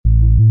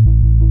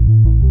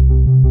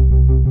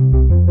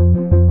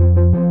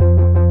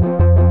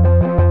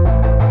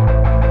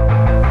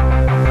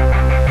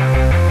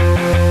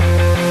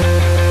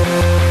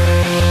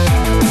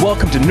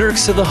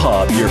Nerks of the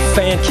Hub, your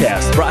fan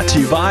cast brought to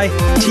you by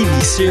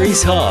TV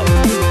Series Hub.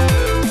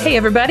 Hey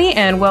everybody,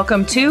 and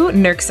welcome to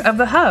Nerks of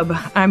the Hub.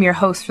 I'm your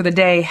host for the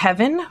day,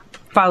 Heaven,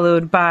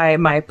 followed by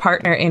my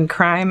partner in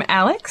crime,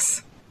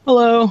 Alex.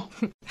 Hello.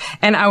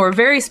 And our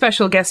very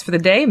special guest for the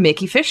day,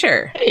 Mickey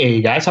Fisher. Hey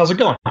guys, how's it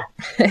going?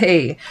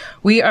 Hey,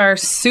 we are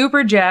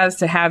super jazzed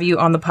to have you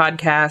on the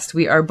podcast.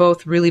 We are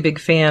both really big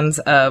fans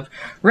of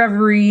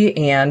Reverie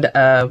and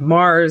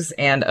Mars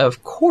and,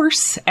 of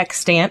course,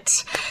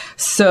 Extant.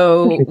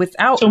 So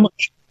without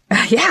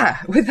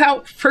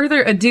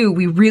further ado,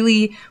 we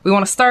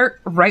want to start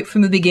right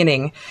from the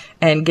beginning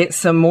and get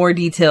some more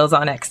details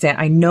on Extant.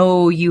 I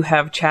know you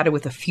have chatted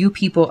with a few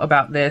people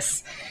about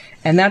this,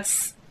 and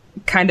that's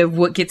kind of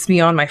what gets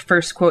me on my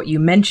first quote. You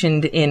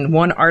mentioned in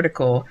one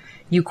article,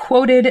 you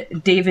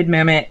quoted David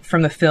Mamet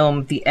from the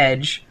film The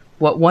Edge,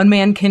 "What one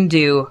man can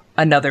do,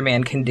 another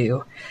man can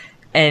do."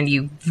 And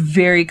you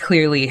very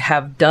clearly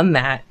have done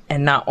that.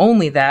 And not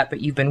only that,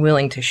 but you've been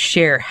willing to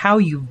share how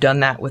you've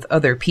done that with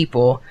other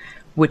people,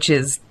 which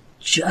is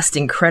just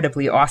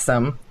incredibly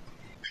awesome.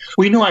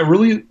 Well, you know,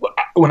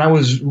 when I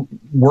was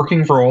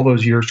working for all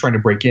those years trying to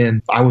break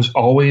in, I was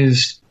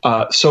always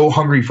so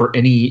hungry for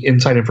any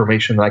inside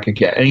information that I could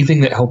get,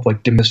 anything that helped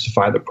like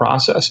demystify the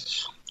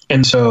process.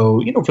 And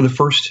so, you know, for the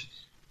first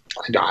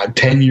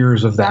 10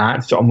 years of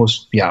that,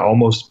 almost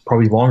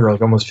probably longer,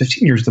 like almost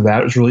 15 years of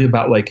that, it was really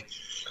about like,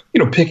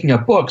 you know, picking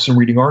up books and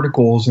reading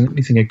articles and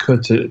anything I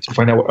could to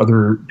find out what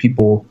other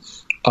people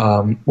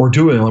were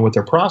doing and what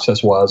their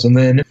process was. And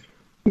then,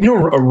 you know,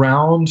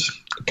 around,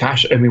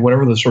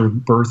 whenever the sort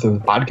of birth of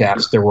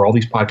podcasts, there were all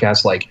these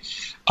podcasts like,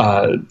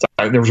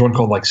 there was one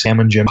called like Sam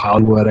and Jim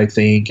Hollywood, I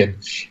think.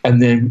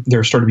 And then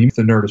there started to be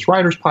the Nerdist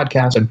Writers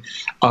podcast.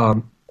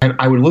 And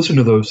I would listen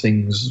to those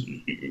things,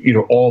 you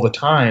know, all the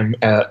time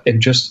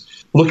and just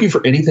looking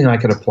for anything I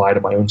could apply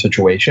to my own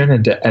situation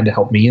and to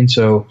help me. And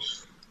so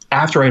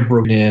after I had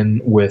broken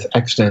in with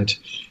Extant,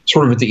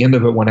 sort of at the end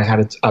of it, when I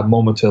had a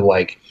moment to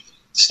like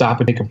stop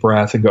and take a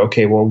breath and go,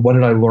 okay, well, what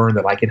did I learn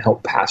that I can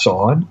help pass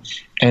on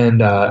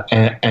and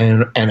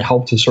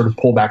help to sort of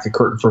pull back the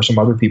curtain for some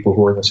other people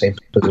who are in the same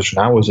position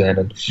I was in.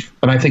 And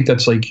I think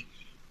that's like,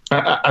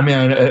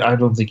 I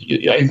don't think,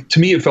 to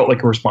me, it felt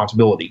like a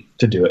responsibility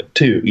to do it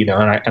too, you know,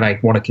 and I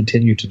want to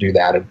continue to do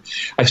that. And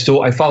I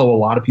follow a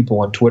lot of people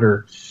on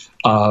Twitter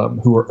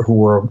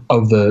who are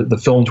of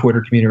the film Twitter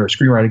community or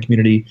screenwriting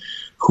community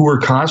who are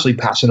constantly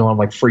passing on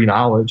like free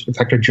knowledge. In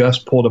fact, I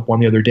just pulled up one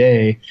the other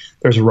day.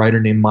 There's a writer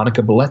named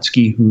Monica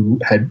Beletsky who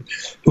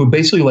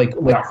basically like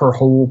her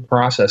whole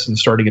process in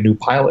starting a new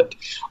pilot.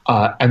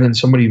 And then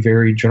somebody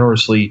very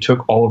generously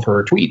took all of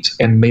her tweets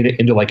and made it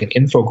into like an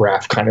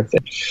infographic kind of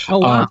thing. Oh,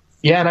 wow.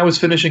 Yeah, and I was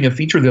finishing a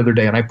feature the other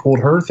day, and I pulled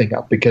her thing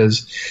up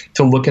because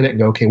to look at it and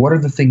go, okay, what are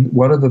the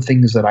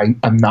things that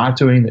I'm not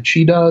doing that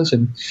she does,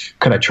 and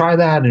could I try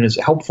that, and is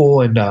it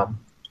helpful? And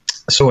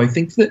so I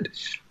think that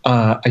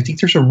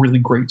there's a really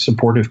great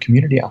supportive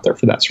community out there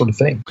for that sort of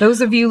thing.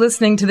 Those of you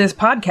listening to this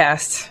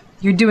podcast,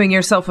 you're doing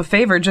yourself a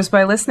favor just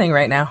by listening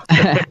right now.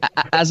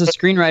 As a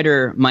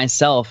screenwriter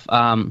myself,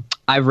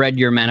 I've read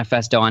your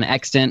manifesto on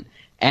Extant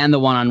and the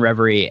one on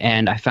Reverie,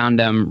 and I found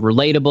them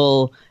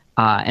relatable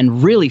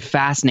and really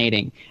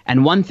fascinating.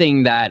 And one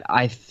thing that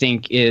I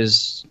think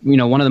is, you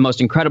know, one of the most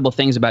incredible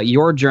things about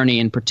your journey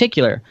in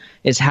particular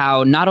is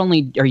how not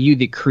only are you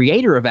the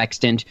creator of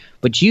Extant,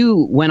 but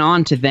you went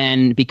on to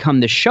then become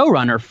the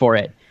showrunner for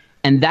it.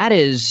 And that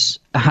is,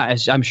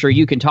 as I'm sure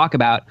you can talk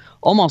about,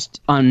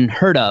 almost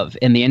unheard of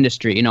in the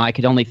industry. You know, I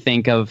could only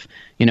think of,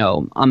 you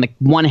know, on the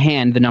one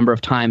hand, the number of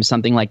times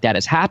something like that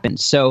has happened.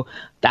 So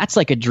that's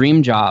like a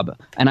dream job.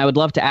 And I would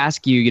love to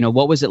ask you, you know,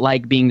 what was it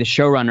like being the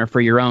showrunner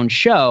for your own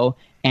show?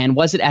 And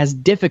was it as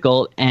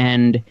difficult?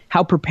 And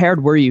how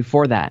prepared were you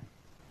for that?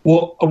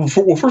 Well,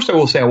 first I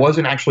will say I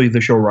wasn't actually the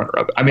showrunner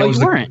of it. I mean, I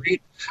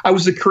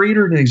was the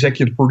creator and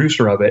executive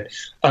producer of it.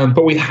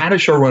 But we had a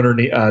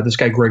showrunner, this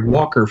guy Greg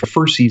Walker, for the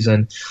first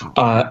season,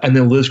 and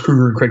then Liz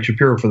Kruger and Craig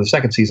Shapiro for the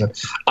second season.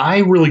 I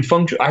really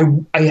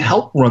I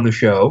helped run the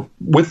show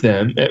with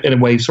them in a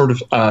way, sort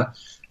of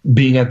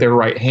being at their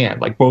right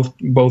hand. Like both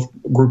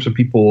groups of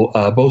people,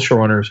 both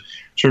showrunners,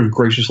 sort of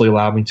graciously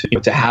allowed me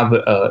to have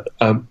a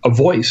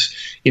voice,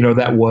 you know,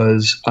 that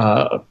was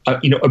a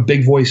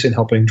big voice in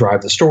helping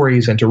drive the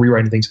stories and to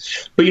rewriting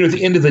things. But you know, at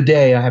the end of the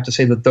day, I have to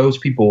say that those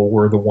people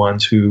were the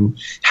ones who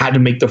had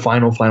to make the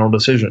final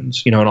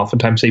decisions, you know, and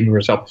oftentimes saving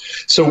yourself.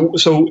 So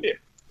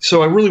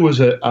I really was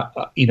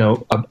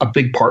a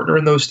big partner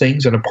in those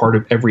things and a part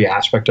of every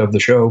aspect of the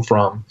show,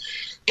 from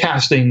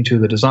casting to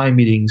the design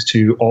meetings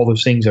to all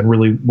those things, and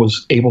really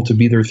was able to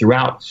be there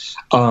throughout.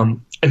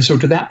 And so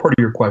to that part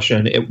of your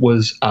question, it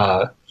was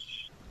like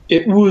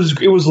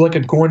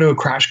going to a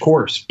crash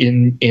course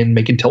in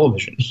making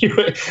television.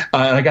 And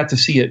I got to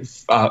see it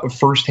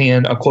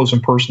firsthand, up close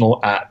and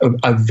personal, at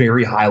a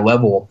very high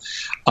level,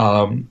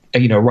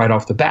 right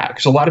off the bat.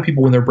 Because a lot of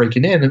people, when they're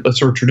breaking in, the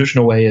sort of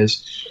traditional way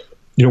is,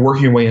 you know,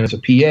 working your way in as a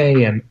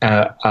PA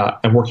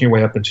and working your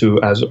way up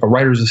into as a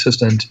writer's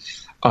assistant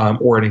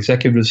or an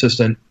executive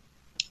assistant.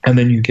 and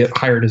then you get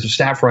hired as a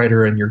staff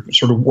writer, and you're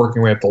sort of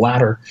working way up the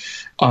ladder.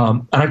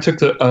 And I took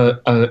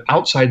the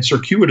outside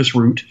circuitous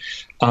route,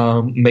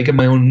 making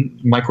my own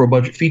micro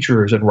budget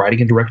features and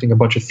writing and directing a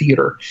bunch of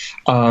theater,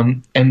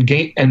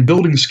 and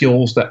building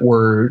skills that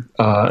were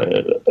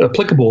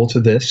applicable to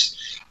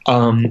this.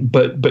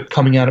 But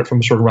coming at it from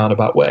a sort of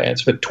roundabout way. I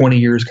spent 20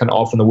 years kind of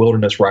off in the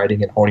wilderness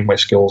writing and honing my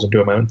skills and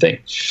doing my own thing.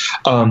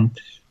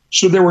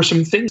 So there were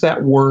some things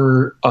that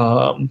were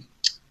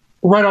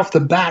right off the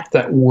bat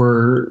that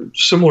were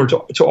similar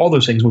to all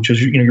those things, which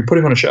is, you're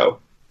putting on a show.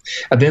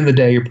 At the end of the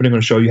day, you're putting on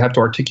a show. You have to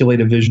articulate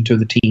a vision to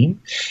the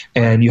team,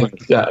 and you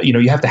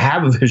have to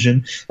have a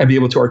vision and be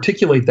able to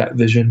articulate that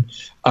vision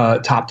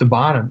top to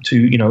bottom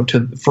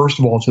to first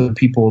of all to the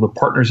people, the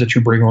partners that you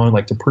bring on,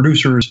 like the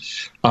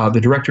producers, the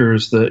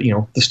directors,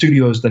 the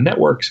studios, the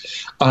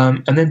networks,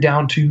 and then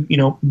down to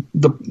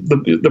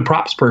the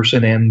props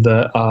person and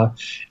the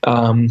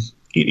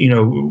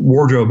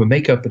wardrobe and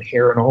makeup and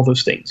hair and all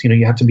those things.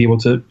 You have to be able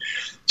to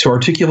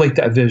articulate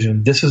that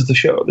vision. This is the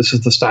show. This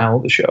is the style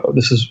of the show.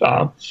 This is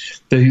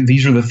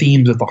these are the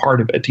themes at the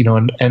heart of it.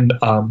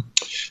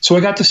 So I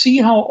got to see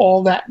how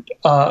all that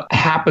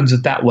happens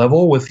at that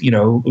level with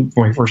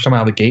my first time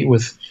out of the gate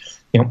with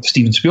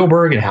Steven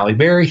Spielberg and Halle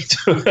Berry.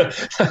 So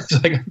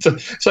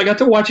I got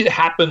to watch it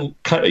happen.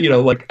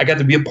 Like I got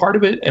to be a part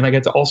of it, and I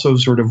got to also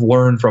sort of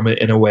learn from it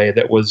in a way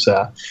that was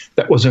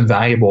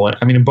invaluable.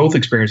 I mean, in both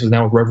experiences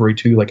now with Reverie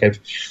too, like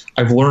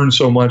I've learned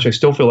so much. I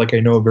still feel like I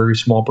know a very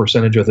small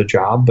percentage of the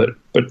job,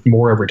 but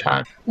more every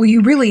time. Well,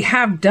 you really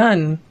have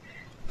done,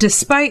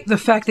 despite the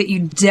fact that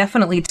you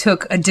definitely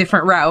took a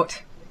different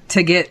route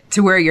to get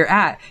to where you're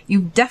at.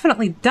 You've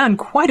definitely done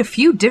quite a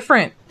few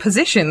different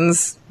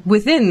positions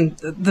within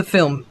the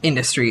film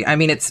industry. I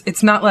mean,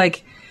 it's not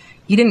like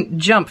you didn't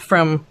jump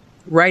from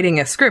writing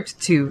a script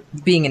to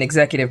being an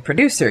executive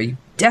producer. You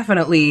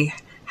definitely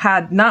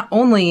had not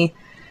only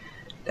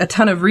a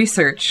ton of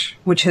research,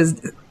 which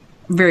has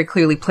very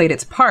clearly played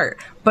its part,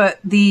 but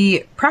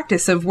the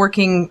practice of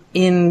working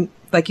in,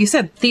 like you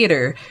said,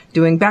 theater,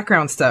 doing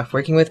background stuff,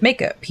 working with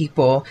makeup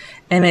people,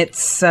 and it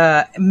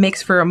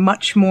makes for a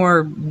much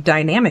more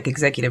dynamic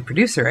executive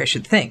producer, I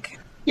should think.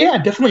 Yeah,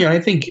 definitely. And I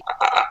think,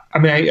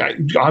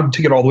 I'll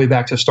take it all the way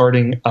back to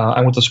starting.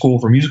 I went to school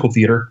for musical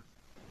theater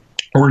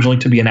originally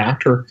to be an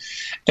actor.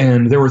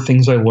 And there were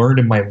things I learned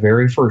in my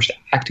very first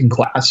acting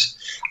class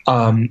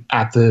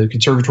at the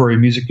Conservatory of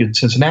Music in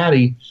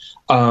Cincinnati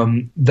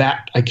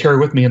that I carry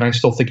with me and I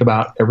still think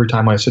about every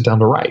time I sit down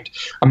to write.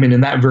 I mean,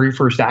 in that very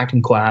first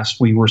acting class,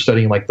 we were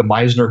studying like the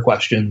Meisner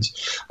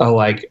questions,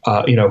 who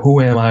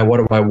am I? What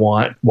do I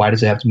want? Why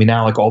does it have to be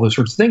now? Like all those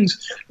sorts of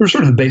things. They were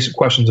sort of the basic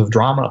questions of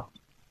drama.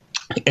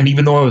 And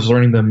even though I was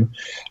learning them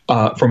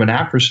from an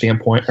actor's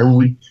standpoint, I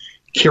really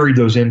carried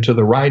those into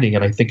the writing.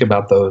 And I think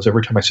about those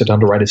every time I sit down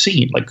to write a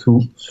scene. Like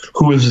who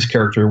is this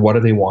character? What do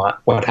they want?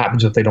 What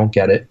happens if they don't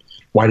get it?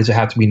 Why does it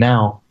have to be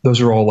now? Those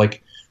are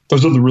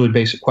the really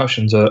basic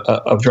questions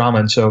of drama.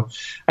 And so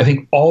I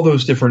think all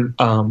those different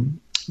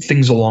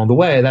things along the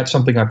way, that's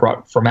something I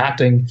brought from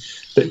acting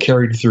that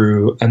carried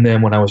through. And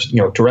then when I was,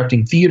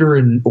 directing theater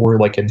or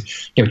like in,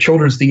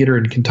 children's theater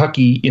in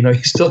Kentucky, you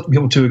still have to be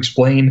able to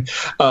explain,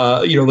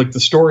 like the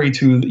story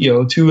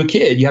to a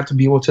kid. You have to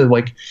be able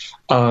to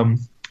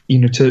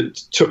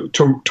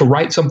to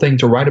write something,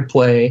 to write a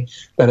play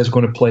that is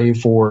going to play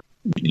for,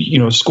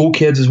 school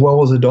kids as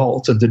well as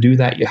adults. And to do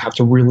that, you have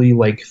to really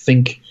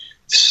think,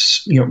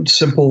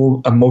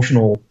 simple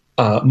emotional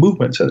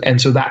movements. And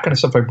so that kind of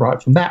stuff I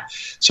brought from that.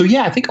 So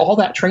yeah, I think all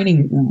that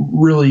training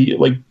really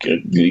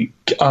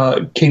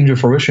came to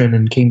fruition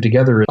and came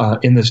together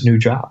in this new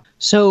job.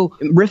 So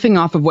riffing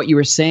off of what you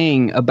were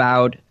saying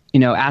about,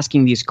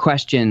 asking these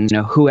questions,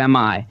 who am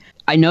I?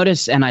 I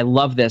notice, and I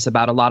love this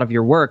about a lot of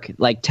your work,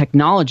 like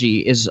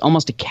technology is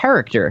almost a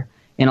character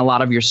in a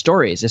lot of your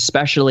stories,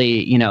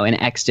 especially, in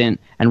Extant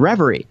and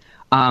Reverie.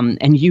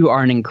 And you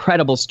are an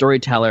incredible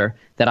storyteller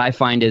that I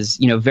find is,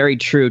 very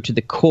true to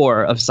the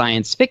core of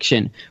science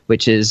fiction,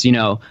 which is,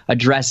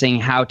 addressing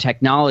how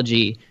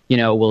technology,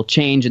 will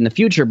change in the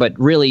future, but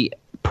really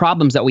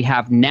problems that we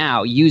have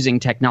now using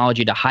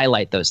technology to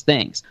highlight those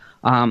things.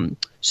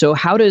 So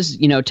how does,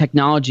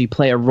 technology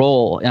play a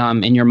role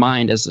in your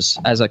mind as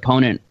a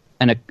component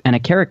and a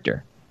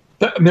character?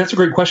 That's a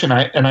great question.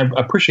 I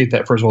appreciate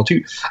that, first of all,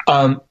 too.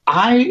 I'm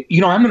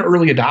an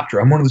early adopter.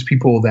 I'm one of those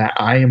people that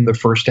I am the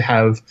first to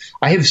have.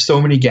 I have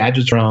so many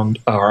gadgets around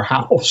our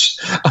house.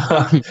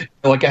 I'm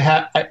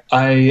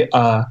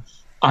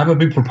a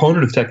big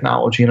proponent of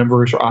technology, and I'm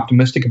very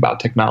optimistic about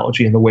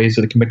technology and the ways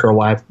that it can make our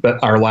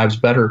lives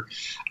better.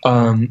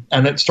 And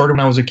it started when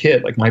I was a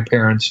kid. Like my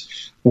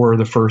parents were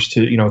the first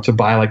to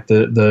buy like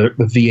the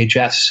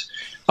VHS,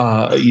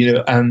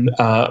 and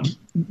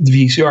the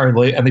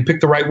VCR, and they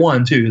picked the right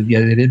one too. Yeah,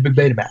 they did Big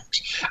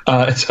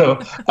Betamax. So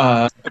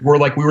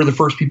we were the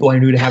first people I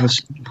knew to have a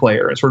CD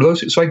player and sort of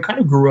those. So I kind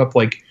of grew up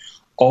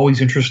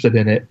always interested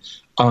in it.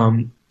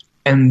 And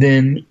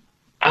then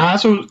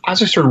as I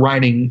started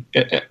writing,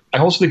 I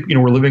also think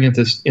we're living in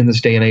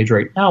this day and age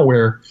right now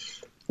where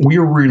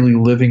we're really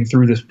living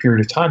through this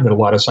period of time that a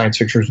lot of science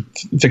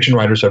fiction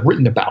writers have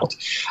written about.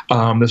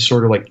 This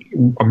sort of like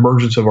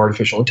emergence of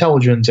artificial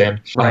intelligence, and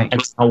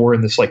now we're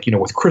in this, like,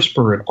 with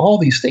CRISPR and all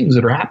these things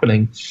that are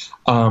happening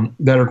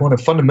that are going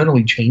to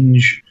fundamentally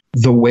change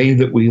the way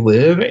that we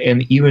live,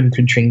 and even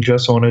could change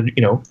us on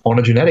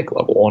a genetic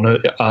level.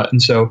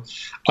 And so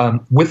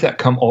with that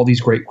come all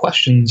these great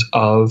questions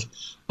of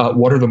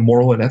what are the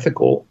moral and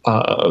ethical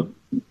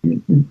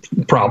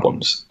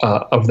problems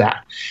of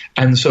that.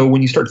 And so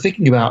when you start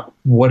thinking about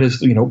what does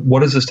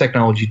this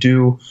technology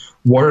do,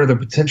 what are the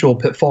potential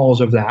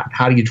pitfalls of that,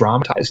 how do you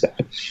dramatize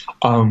that,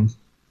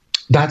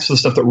 that's the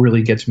stuff that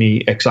really gets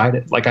me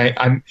excited. Like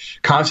I'm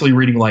constantly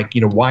reading, like,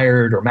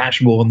 Wired or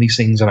Mashable and these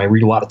things, and I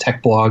read a lot of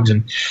tech blogs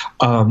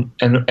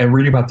and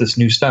read about this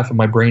new stuff, and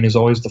my brain is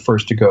always the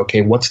first to go,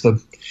 okay, what's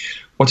the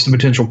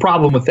potential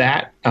problem with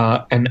that,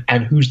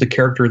 and who's the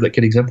character that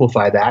could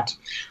exemplify that,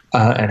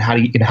 and how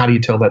do you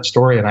tell that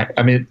story? And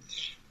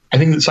I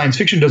think that science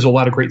fiction does a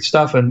lot of great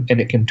stuff, and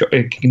it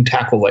can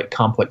tackle like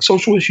complex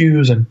social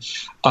issues, and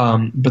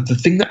but the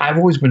thing that I've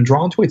always been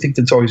drawn to, I think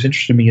that's always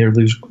interested me, are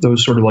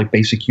those sort of like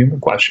basic human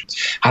questions.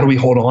 How do we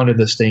hold on to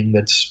this thing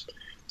that's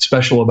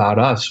special about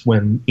us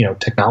when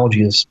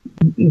technology is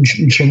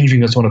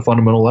changing us on a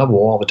fundamental level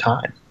all the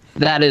time?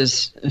 That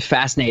is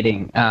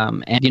fascinating,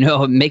 and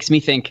it makes me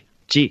think,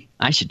 gee,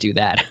 I should do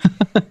that.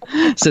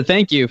 So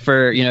thank you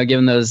for,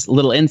 giving those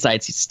little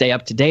insights. You stay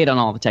up to date on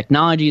all the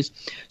technologies.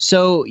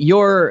 So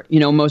your,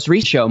 most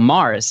recent show,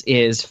 Mars,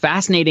 is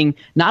fascinating,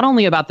 not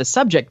only about the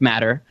subject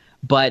matter,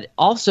 but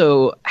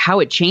also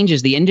how it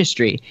changes the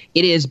industry.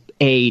 It is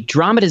a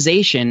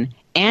dramatization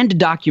and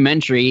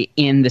documentary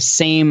in the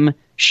same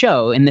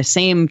show, in the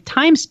same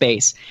time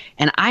space.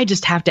 And I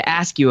just have to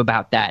ask you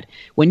about that.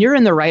 When you're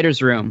in the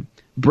writer's room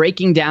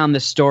breaking down the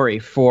story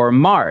for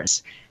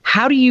Mars,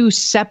 how do you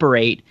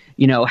separate,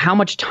 how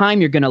much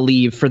time you're going to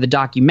leave for the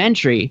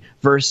documentary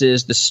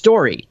versus the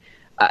story?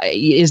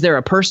 Is there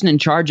a person in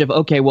charge of,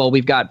 okay, well,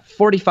 we've got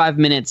 45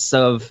 minutes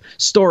of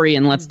story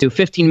and let's do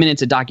 15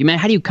 minutes of documentary?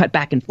 How do you cut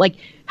back and, like,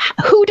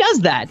 who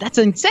does that? That's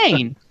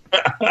insane.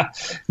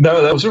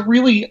 No, that was a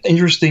really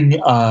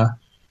interesting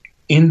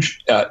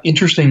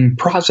interesting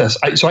process.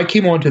 So I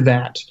came onto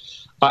that.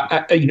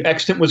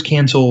 Extant was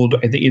canceled,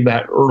 I think,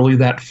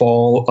 that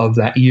fall of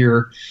that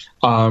year.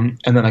 And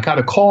then I got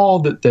a call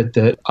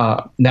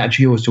that Nat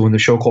Geo was doing the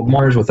show called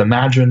Mars with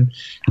Imagine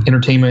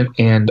Entertainment,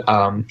 and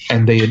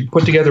they had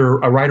put together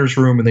a writer's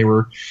room, and they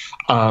were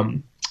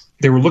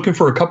looking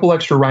for a couple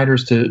extra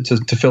writers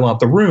to fill out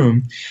the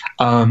room.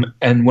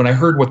 And when I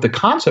heard what the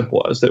concept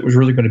was, that was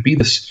really going to be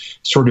this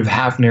sort of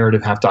half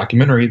narrative, half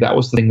documentary, that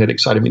was the thing that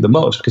excited me the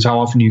most, because how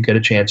often do you get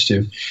a chance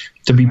to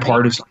be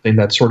part of something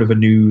that's sort of a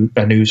new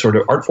sort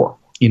of art form,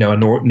 a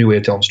new way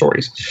of telling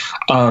stories.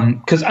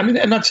 Because I'm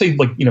not saying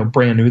like,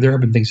 brand new. There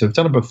have been things that have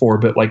done it before,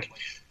 but like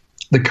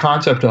the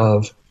concept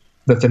of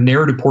that the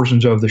narrative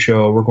portions of the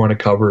show we're going to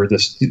cover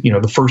this,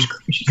 the first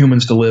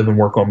humans to live and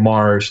work on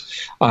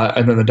Mars,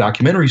 and then the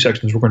documentary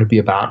sections were going to be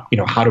about,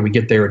 how do we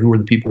get there and who are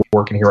the people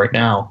working here right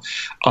now.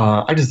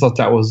 I just thought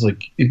that was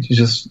like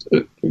just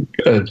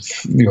a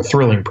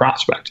thrilling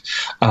prospect,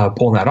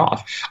 pulling that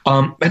off.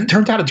 And it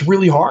turns out it's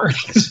really hard.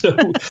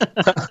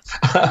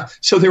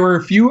 So there were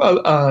a few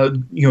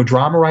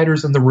drama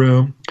writers in the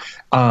room.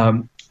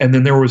 And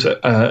then there was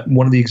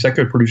one of the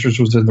executive producers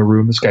was in the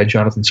room, this guy,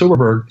 Jonathan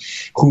Silverberg,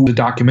 who was a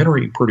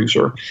documentary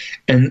producer.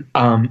 And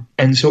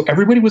so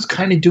everybody was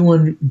kind of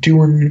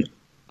doing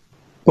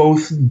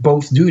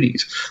both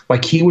duties.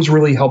 Like, he was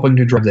really helping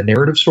to drive the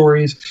narrative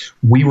stories.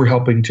 We were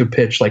helping to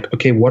pitch, like,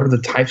 okay, what are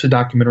the types of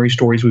documentary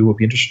stories we would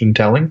be interested in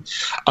telling?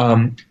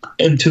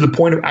 And to the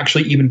point of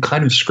actually even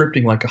kind of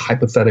scripting like a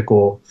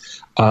hypothetical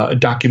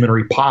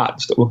documentary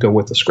pods that will go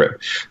with the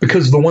script.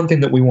 Because the one thing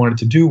that we wanted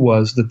to do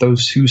was that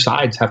those two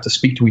sides have to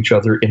speak to each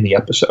other in the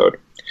episode.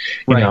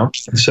 You know?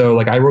 And so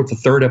like I wrote the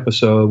third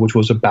episode, which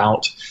was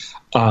about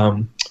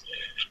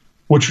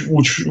which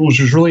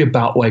was really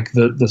about like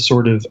the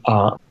sort of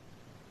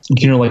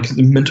like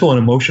the mental and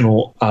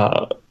emotional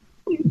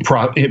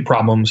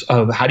problems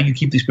of how do you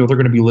keep these people that are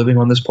going to be living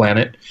on this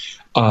planet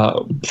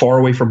far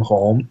away from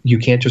home. You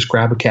can't just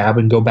grab a cab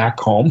and go back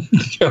home.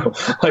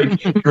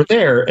 You're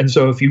there. And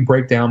so if you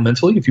break down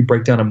mentally, if you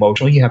break down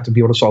emotionally, you have to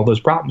be able to solve those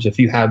problems. If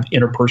you have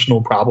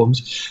interpersonal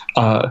problems,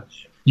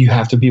 you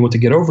have to be able to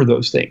get over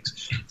those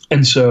things.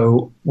 And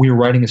so we were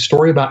writing a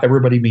story about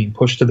everybody being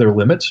pushed to their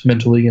limits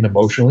mentally and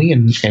emotionally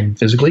and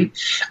physically.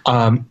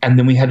 And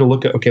then we had to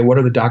look at, okay, what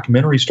are the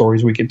documentary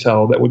stories we could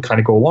tell that would kind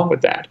of go along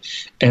with that?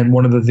 And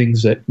one of the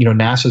things that,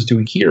 NASA's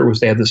doing here was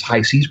they had this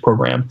High Seas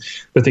program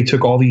that they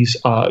took all these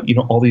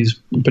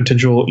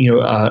potential,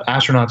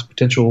 astronauts,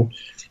 potential,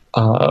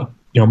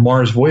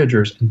 Mars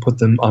voyagers, and put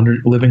them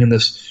living in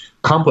this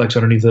complex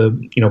underneath a,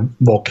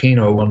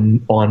 volcano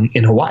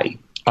in Hawaii.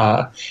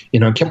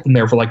 Kept them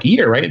there for like a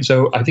year, right? And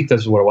so I think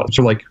that's what it was.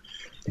 So like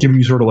giving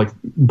you sort of like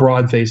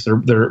broad face,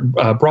 they're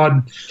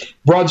broad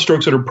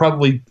strokes that are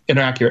probably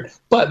inaccurate,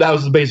 but that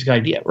was the basic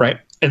idea, right?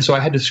 And so I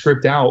had to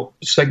script out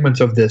segments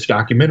of this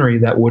documentary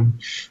that would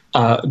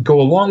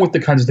go along with the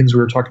kinds of things we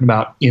were talking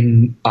about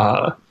in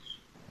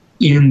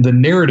the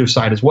narrative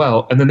side as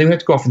well. And then they would have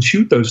to go off and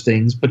shoot those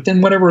things. But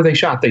then whatever they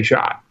shot,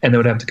 and they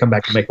would have to come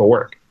back and make it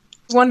work.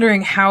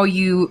 Wondering how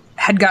you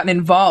had gotten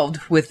involved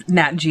with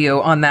Nat Geo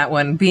on that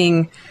one,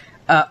 being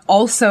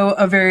also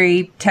a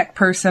very tech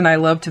person. I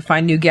love to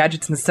find new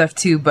gadgets and stuff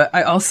too, but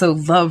I also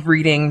love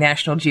reading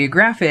National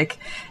Geographic.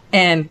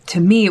 And to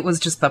me, it was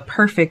just the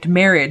perfect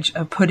marriage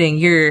of putting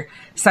your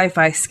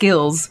sci-fi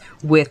skills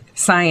with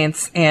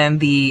science and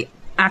the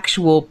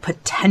actual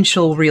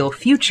potential real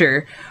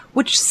future,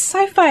 which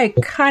sci-fi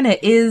kind of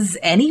is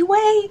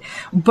anyway.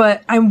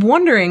 But I'm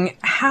wondering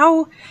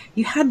how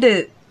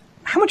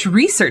much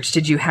research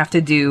did you have to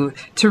do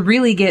to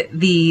really get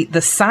the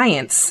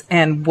science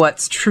and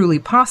what's truly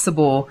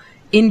possible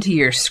into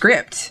your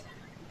script,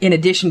 in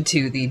addition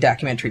to the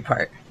documentary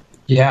part?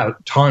 Yeah,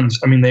 tons.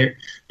 I mean,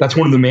 that's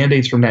one of the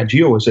mandates from Nat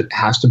Geo is it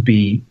has to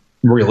be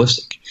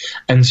realistic.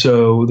 And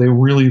so they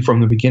really, from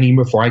the beginning,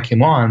 before I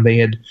came on, they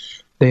had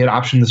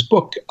optioned this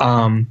book.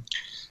 And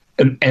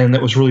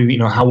that was really,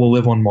 how we'll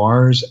live on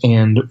Mars.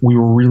 And we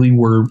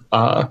were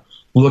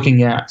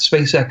looking at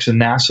SpaceX and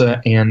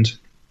NASA and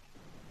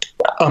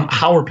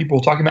how are people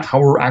talking about how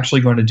we're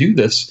actually going to do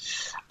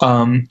this.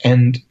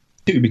 And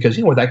because,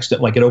 with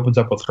Extant, it opens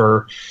up with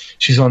her,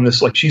 she's on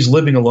this, she's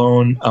living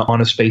alone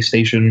on a space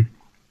station.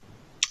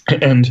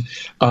 And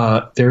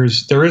there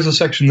is a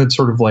section that's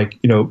sort of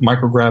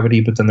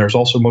microgravity, but then there's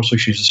also mostly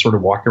she's just sort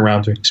of walking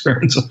around doing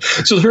experiments. So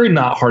it's very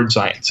not hard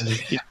science.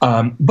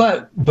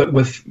 But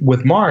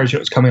with Mars,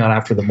 it's coming out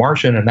after The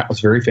Martian, and that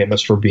was very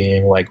famous for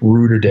being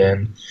rooted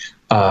in,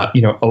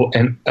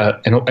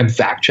 and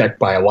fact checked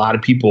by a lot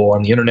of people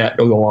on the internet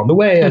along the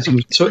way.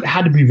 So it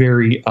had to be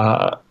very,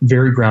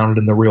 very grounded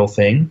in the real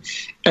thing.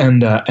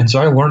 And so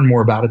I learned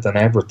more about it than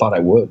I ever thought I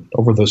would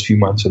over those few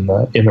months in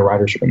the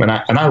writer's room. And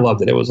I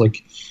loved it. It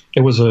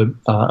was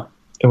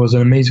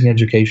an amazing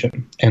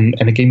education, and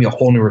it gave me a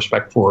whole new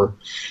respect for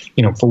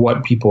what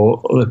the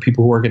people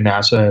who work at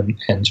NASA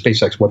and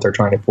SpaceX, what they're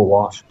trying to pull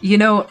off.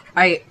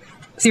 I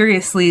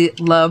seriously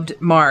loved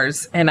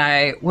Mars, and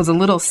I was a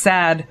little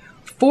sad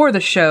for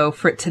the show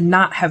for it to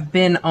not have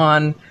been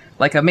on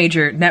a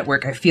major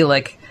network. I feel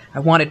like I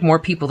wanted more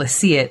people to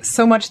see it,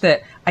 so much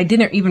that I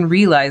didn't even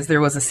realize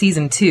there was a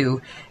season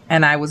 2,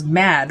 and I was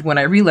mad when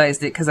I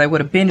realized it because I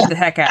would have binged the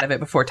heck out of it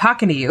before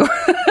talking to you.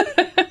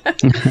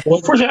 Well,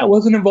 unfortunately, I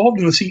wasn't involved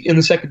in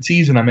the second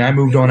season. I mean, I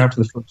moved on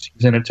after the first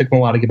season. It took me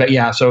a while to get back.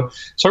 Yeah, so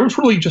I was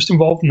really just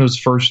involved in those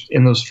first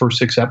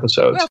 6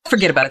 episodes. Well,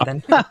 forget about it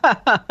then.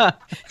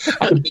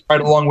 I'd be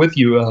right along with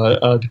you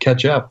to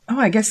catch up. Oh,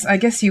 I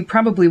guess you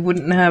probably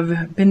wouldn't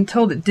have been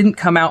told it didn't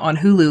come out on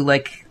Hulu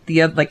like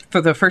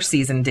for the first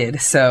season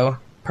did. So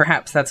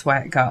perhaps that's why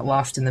it got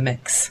lost in the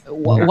mix.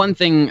 One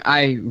thing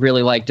I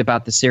really liked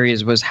about the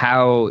series was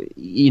how,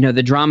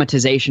 the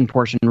dramatization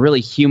portion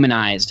really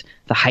humanized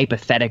the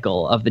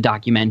hypothetical of the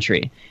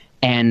documentary.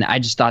 And I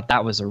just thought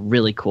that was a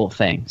really cool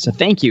thing. So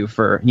thank you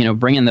for,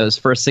 bringing those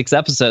first 6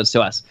 episodes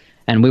to us.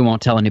 And we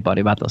won't tell anybody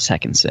about those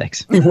second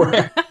 6.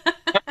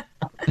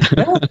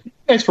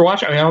 Thanks for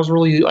watching. I mean, I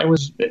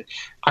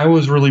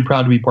was really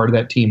proud to be part of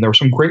that team. There were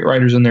some great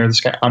writers in there.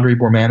 This guy, Andre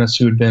Bormanis,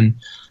 who had been,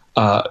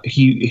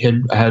 he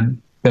had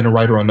been a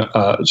writer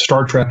on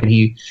Star Trek, and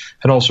he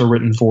had also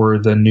written for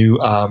the new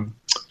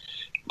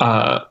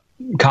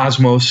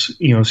Cosmos,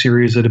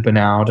 series that had been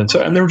out,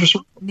 and there were just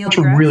Neil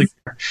really,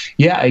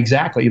 yeah,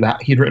 exactly.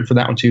 That he'd written for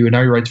that one too, and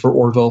now he writes for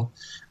Orville.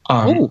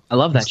 I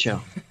love that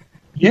show.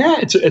 Yeah,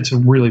 it's a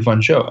really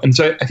fun show, and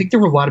so I think there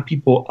were a lot of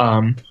people,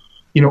 on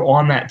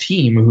that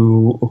team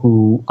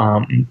who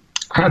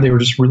they were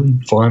just really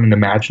fun and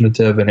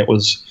imaginative, and it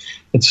was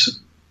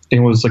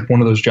like one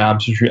of those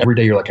jobs where every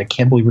day you're like, I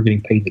can't believe we're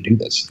getting paid to do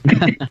this.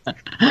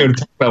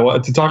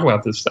 to talk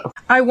about this stuff.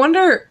 I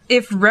wonder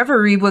if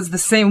Reverie was the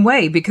same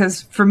way,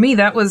 because for me,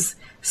 that was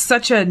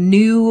such a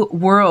new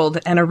world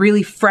and a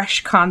really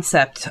fresh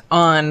concept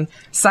on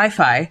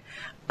sci-fi.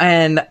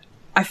 And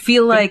I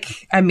feel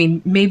like,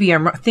 maybe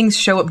things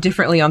show up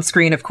differently on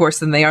screen, of course,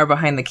 than they are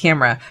behind the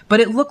camera. But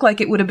it looked like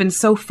it would have been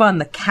so fun.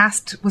 The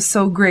cast was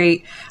so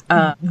great.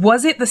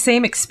 Was it the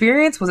same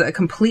experience? Was it a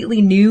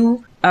completely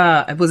new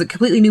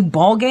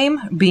ball game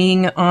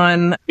being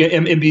on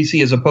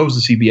NBC as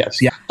opposed to CBS?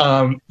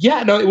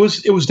 Yeah. No, it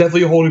was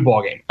definitely a whole new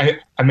ball game. I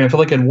feel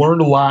like I learned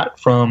a lot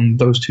from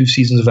those 2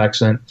 seasons of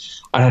Extant.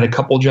 I had a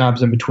couple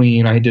jobs in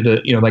between. I did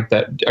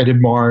I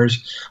did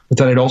Mars, but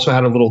then I'd also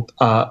had a little.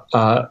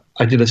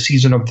 I did a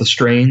season of The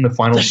Strain, the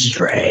final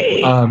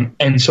season.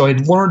 And so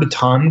I'd learned a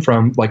ton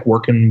from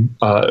working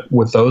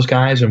with those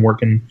guys and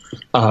working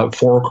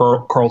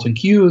for Carlton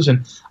Cuse,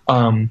 and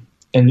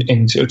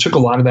so it took a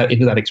lot of that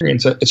into that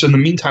experience. So in the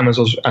meantime, as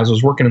I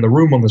was working in the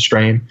room on The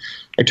Strain,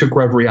 I took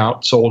Reverie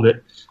out, sold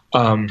it,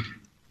 and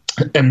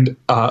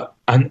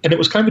it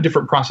was kind of a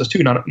different process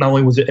too. Not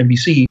only was it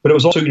NBC, but it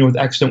was also with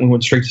Extant we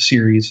went straight to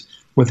series.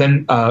 With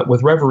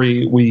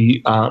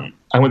Reverie,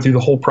 I went through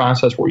the whole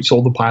process where we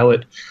sold the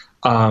pilot.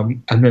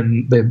 And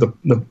then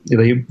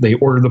they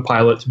ordered the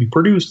pilot to be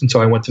produced, and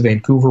so I went to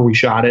Vancouver. We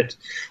shot it,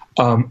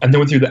 and then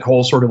went through that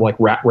whole sort of like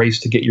rat race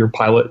to get your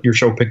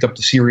show picked up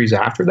to series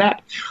after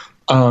that.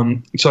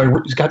 So I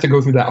got to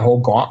go through that whole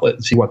gauntlet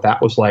and see what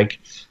that was like,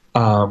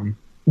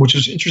 which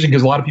is interesting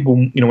because a lot of people,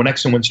 when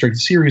Extant went straight to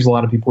series, a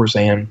lot of people were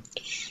saying,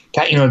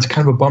 it's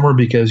kind of a bummer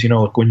because,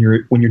 like when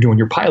you're doing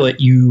your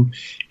pilot, you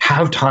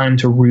have time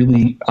to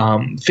really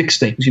fix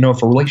things.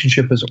 If a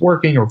relationship isn't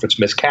working or if it's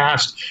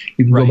miscast,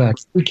 you can go back,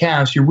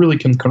 recast. You really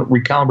can kind of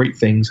recalibrate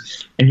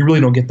things, and you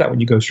really don't get that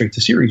when you go straight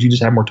to series. You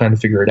just have more time to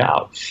figure it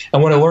out.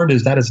 And what I learned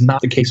is that is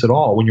not the case at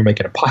all when you're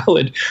making a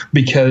pilot,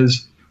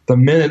 because the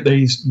minute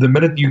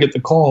you get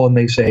the call and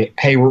they say,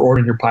 "Hey, we're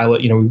ordering your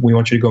pilot. We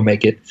want you to go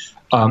make it,"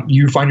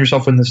 you find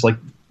yourself in this like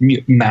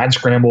mad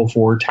scramble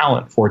for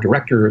talent, for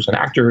directors and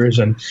actors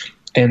and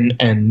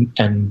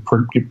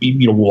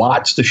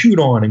lots to shoot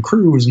on and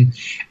crews,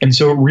 and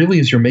so it really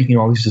is, you're making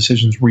all these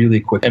decisions really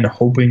quick and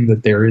hoping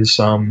that there is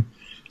some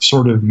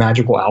sort of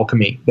magical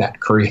alchemy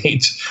that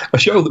creates a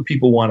show that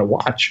people want to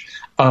watch.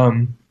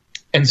 And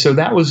so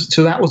that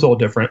was all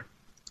different.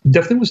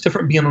 Definitely was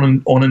different being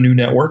on a new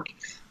network.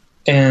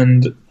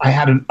 And I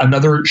had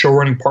another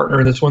showrunning partner.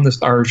 Our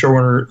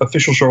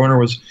official showrunner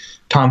was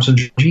Thompson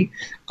Georgie,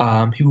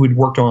 who had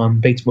worked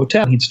on Bates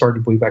Motel. He'd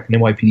started way back in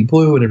NYPD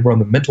Blue and had run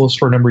The Mentalist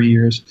for a number of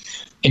years.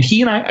 And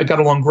he and I got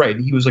along great.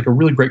 He was like a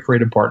really great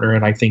creative partner,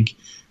 and I think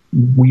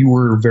we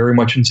were very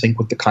much in sync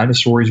with the kind of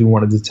stories we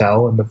wanted to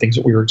tell and the things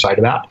that we were excited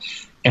about.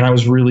 And I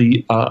was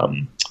really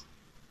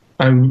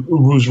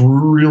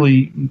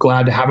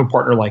glad to have a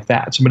partner like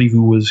that, somebody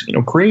who was,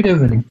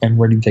 creative and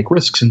ready to take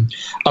risks. And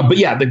but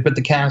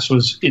the cast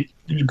was good.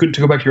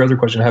 To go back to your other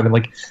question, having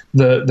like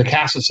the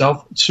cast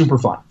itself, super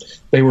fun.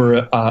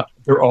 They're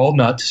all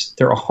nuts.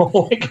 They're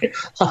all like,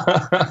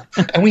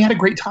 and we had a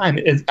great time.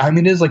 It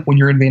is like when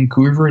you're in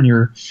Vancouver and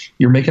you're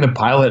making a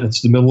pilot. And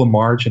it's the middle of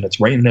March and it's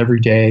raining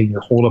every day. And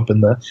you're holed up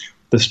in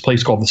this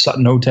place called the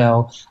Sutton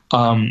Hotel,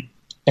 and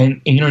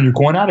you're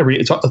going out every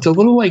day. It's a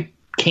little like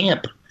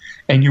camp.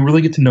 And you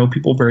really get to know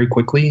people very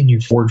quickly, and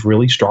you forge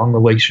really strong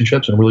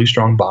relationships and really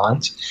strong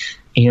bonds.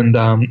 And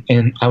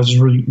I was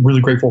really, really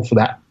grateful for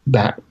that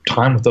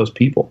time with those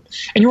people.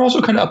 And you're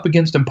also kind of up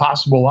against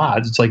impossible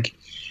odds. It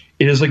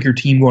is like your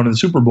team going to the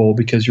Super Bowl,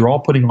 because you're all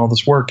putting all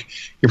this work,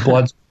 your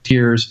blood,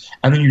 tears,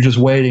 and then you're just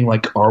waiting,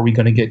 like, are we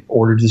going to get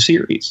ordered to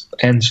series?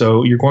 And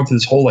so you're going through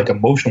this whole like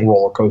emotional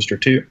roller coaster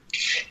too.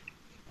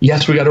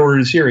 Yes, we got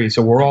ordered a series,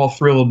 so we're all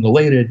thrilled and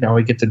elated. Now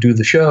we get to do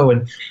the show,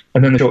 and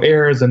then the show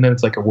airs, and then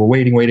it's like we're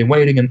waiting,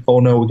 and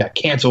oh no, we got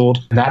canceled.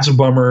 And that's a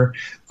bummer.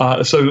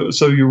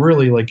 So you're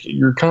really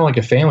you're kind of like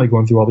a family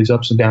going through all these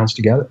ups and downs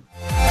together.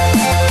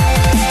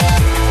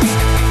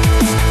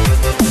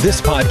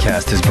 This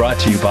podcast is brought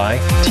to you by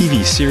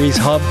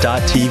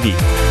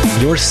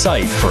TVSeriesHub.tv, your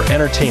site for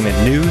entertainment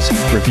news,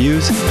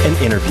 reviews, and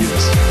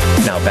interviews.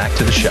 Now back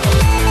to the show.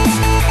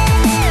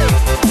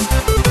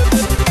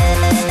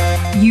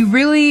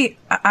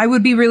 I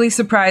would be really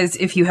surprised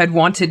if you had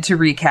wanted to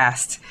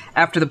recast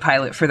after the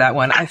pilot for that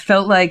one. I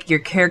felt like your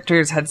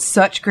characters had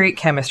such great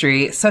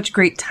chemistry, such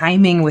great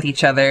timing with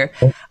each other.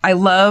 I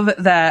love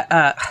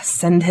that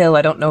Sendhil,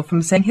 I don't know if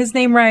I'm saying his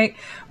name right,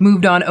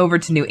 moved on over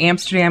to New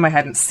Amsterdam. I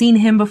hadn't seen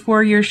him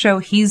before your show.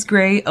 He's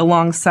great,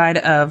 alongside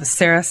of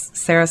Sarah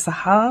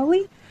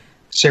Sahali?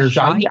 Sarah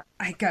Sahali?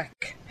 I got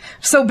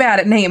so bad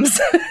at names.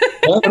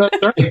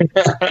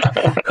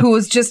 Who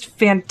was just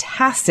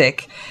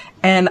fantastic.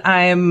 And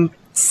I'm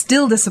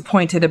still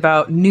disappointed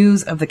about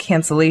news of the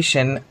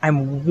cancellation.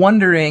 I'm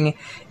wondering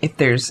if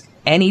there's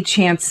any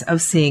chance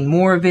of seeing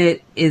more of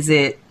it.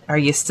 Are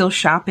you still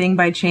shopping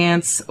by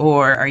chance,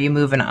 or are you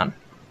moving on?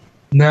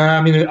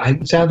 No,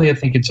 sadly, I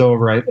think it's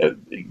over.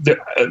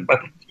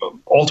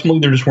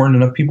 Ultimately, there just weren't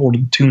enough people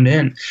to tune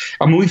in.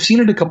 We've seen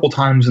it a couple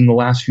times in the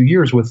last few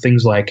years with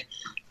things like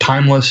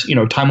Timeless.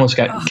 Timeless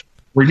got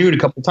renewed a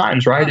couple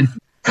times, right?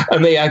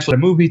 And they actually had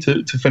a movie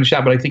to finish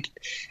out. But I think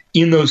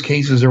in those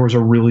cases, there was a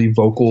really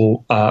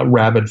vocal,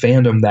 rabid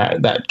fandom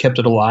that kept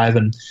it alive.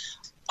 And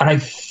I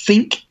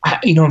think,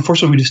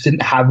 unfortunately, we just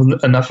didn't have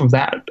enough of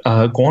that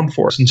going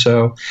for us. And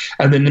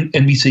then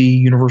NBC,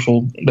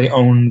 Universal, they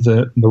own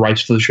the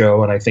rights to the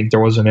show. And I think there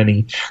was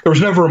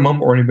never a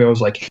moment where anybody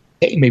was like,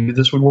 hey, maybe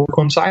this would work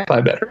on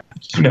sci-fi better.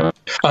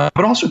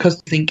 But also because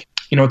I think,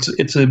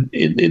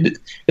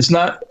 it's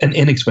not an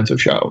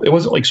inexpensive show. It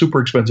wasn't like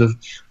super expensive,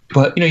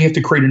 but you have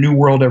to create a new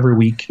world every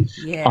week.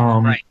 Yeah,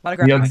 right. A lot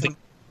of graphics.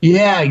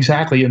 Yeah,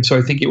 exactly. And so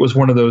I think it was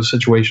one of those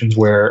situations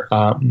where,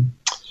 there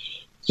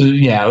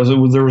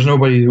was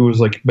nobody who was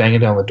like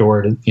banging down the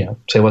door to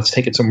say let's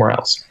take it somewhere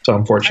else. So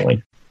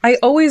unfortunately, I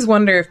always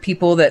wonder if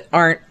people that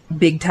aren't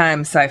big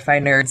time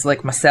sci-fi nerds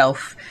like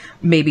myself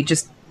maybe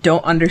just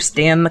don't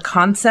understand the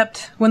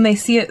concept when they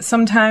see it.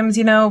 Sometimes,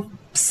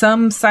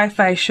 some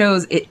sci-fi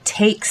shows,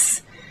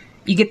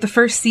 you get the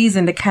first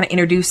season to kind of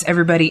introduce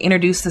everybody,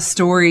 introduce the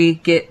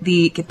story, get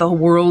the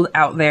world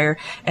out there,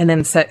 and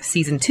then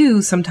season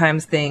 2,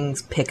 sometimes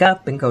things pick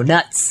up and go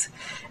nuts,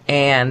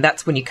 and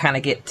that's when you kind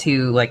of get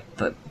to like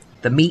the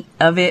the meat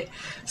of it.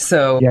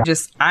 So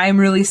I'm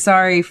really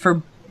sorry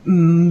for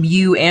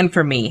you and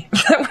for me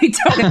that we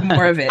don't have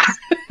more of it.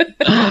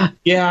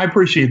 Yeah, I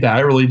appreciate that. I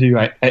really do.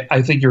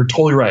 I think you're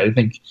totally right. I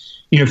think,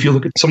 if you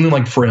look at something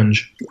like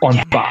Fringe on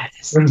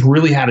Fox, Fringe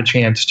really had a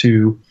chance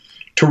to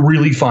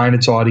really find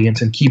its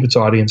audience and keep its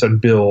audience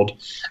and build.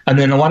 And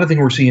then a lot of things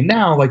we're seeing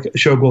now, like a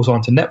show goes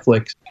on to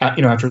Netflix,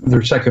 after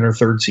their second or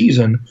third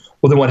season.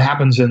 Well, then what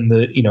happens in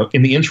the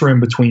interim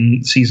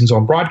between seasons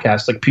on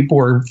broadcast, like people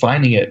are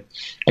finding it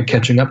and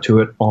catching up to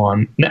it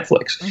on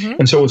Netflix. Mm-hmm.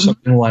 And so it's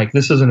something like,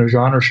 this isn't a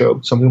genre show,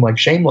 something like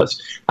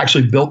Shameless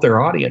actually built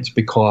their audience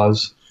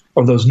because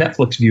of those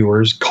Netflix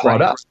viewers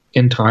caught up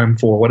in time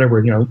for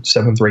whatever,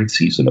 7th or 8th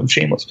season of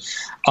Shameless.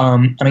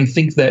 And I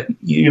think that,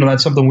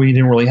 that's something we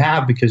didn't really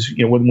have because,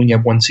 when you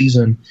have one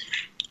season,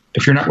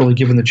 if you're not really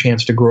given the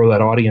chance to grow that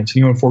audience,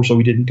 and, unfortunately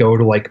we didn't go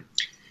to like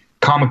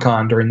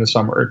Comic-Con during the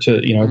summer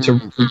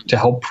to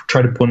help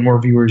try to put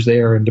more viewers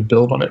there and to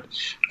build on it.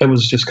 It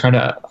was just kind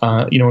of,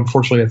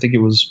 unfortunately, I think it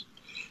was,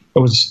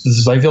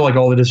 I feel like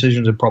all the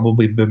decisions have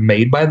probably been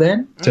made by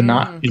then to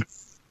not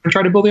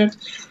try to build it.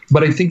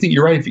 But I think that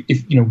you're right.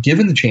 If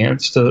given the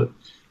chance to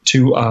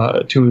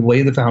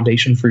lay the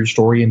foundation for your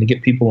story and to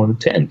get people in the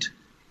tent,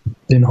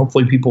 then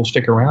hopefully people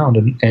stick around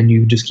and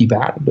you just keep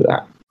adding to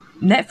that.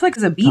 Netflix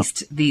is a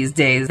beast these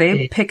days.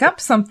 They pick up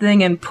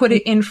something and put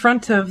it in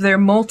front of their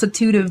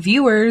multitude of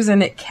viewers,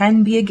 and it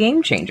can be a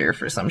game changer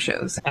for some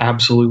shows.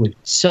 Absolutely.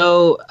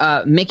 So,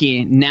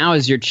 Mickey, now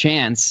is your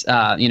chance.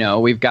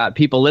 We've got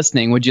people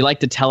listening. Would you like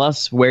to tell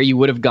us where you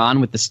would have gone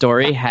with the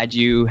story had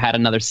you had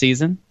another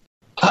season?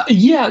 I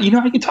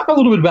can talk a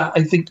little bit about,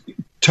 I think,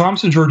 Tom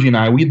Szentgyorgyi and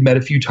I, we had met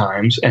a few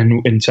times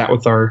and sat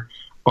with our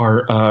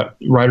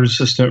writer's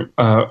assistant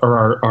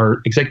or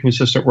our executive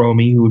assistant,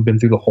 Romy, who had been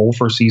through the whole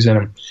first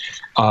season.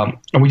 And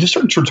we just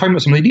started talking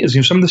about some ideas.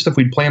 Some of the stuff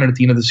we'd planned at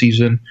the end of the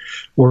season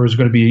where it was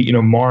going to be,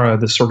 Mara,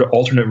 this sort of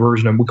alternate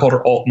version of, we called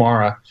her Alt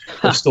Mara,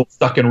 was still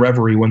stuck in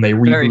Reverie when they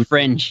rebooted. Very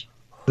Fringe.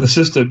 The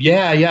system.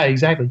 Yeah,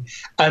 exactly.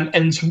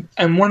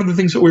 And one of the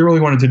things that we really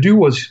wanted to do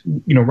was,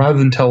 rather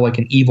than tell like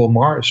an evil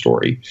Mara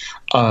story,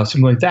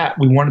 something like that,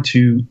 we wanted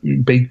to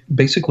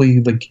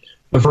basically like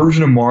a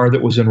version of Mara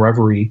that was in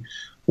Reverie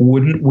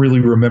wouldn't really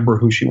remember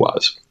who she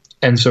was.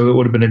 And so it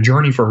would have been a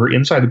journey for her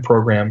inside the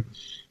program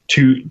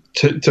to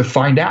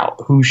find out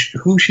who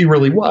she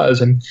really was.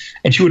 And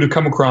she would have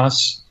come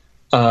across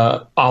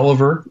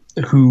Oliver,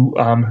 who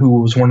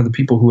was one of the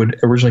people who had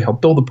originally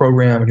helped build the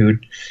program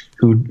and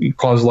who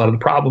caused a lot of the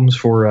problems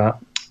for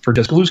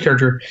Jessica Liu's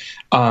character,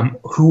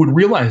 who would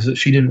realize that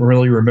she didn't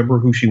really remember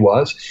who she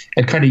was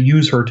and kind of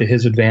use her to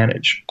his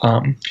advantage.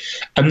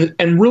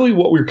 And really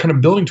what we were kind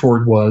of building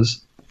toward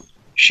was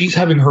she's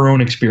having her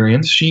own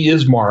experience. She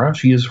is Mara.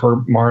 She is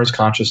Mara's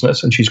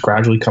consciousness, and she's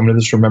gradually coming to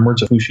this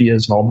remembrance of who she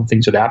is and all the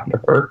things that happened to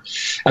her.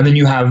 And then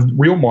you have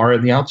real Mara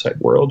in the outside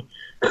world,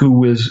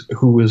 who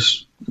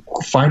is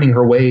finding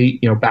her way,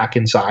 back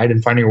inside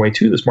and finding her way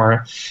to this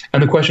Mara.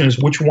 And the question is,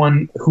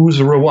 who's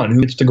the real one? Who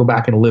gets to go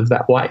back and live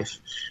that life?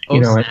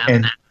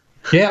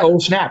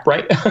 Snap,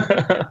 right?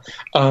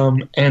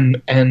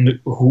 And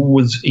who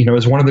was,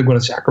 is one of them going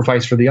to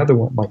sacrifice for the other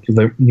one? Like,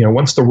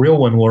 once the real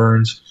one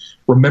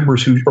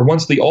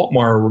once the Alt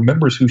Mara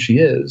remembers who she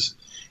is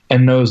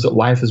and knows that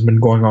life has been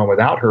going on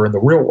without her in the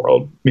real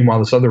world. Meanwhile,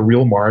 this other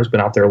real Mara has been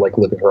out there like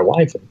living her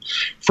life and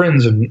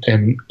friends and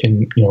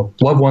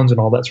loved ones and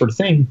all that sort of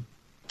thing.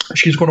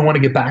 She's going to want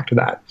to get back to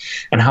that.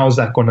 And how is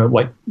that going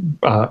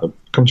to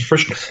come to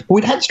fruition? But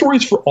we'd had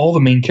stories for all the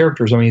main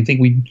characters. I mean, I think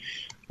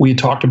we had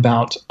talked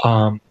about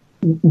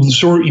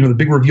the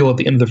big reveal at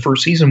the end of the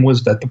first season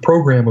was that the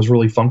program was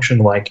really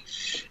functioning like,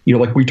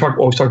 like we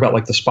always talk about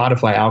like the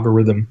Spotify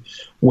algorithm,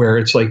 where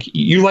it's like,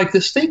 you like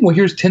this thing? Well,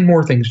 here's 10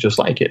 more things just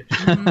like it.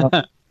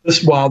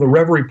 While the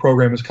Reverie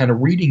program is kind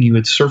of reading you,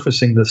 it's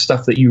surfacing the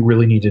stuff that you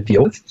really need to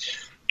deal with.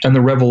 And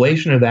the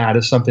revelation of that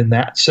is something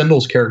that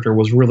Sendel's character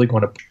was really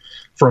going to,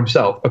 for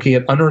himself. Okay,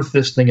 I've unearthed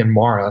this thing in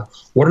Mara.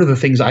 What are the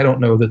things I don't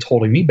know that's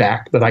holding me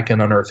back that I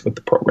can unearth with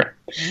the program?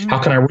 How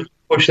can I really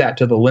push that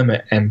to the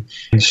limit and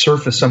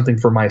surface something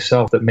for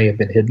myself that may have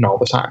been hidden all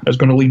the time? It was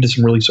going to lead to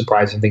some really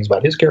surprising things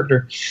about his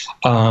character.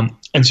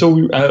 And so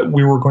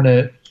we were going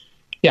to,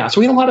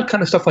 so we had a lot of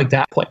kind of stuff like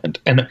that planned.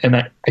 And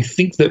I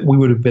think that we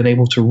would have been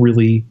able to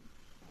really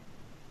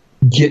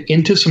get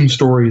into some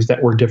stories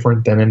that were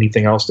different than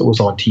anything else that was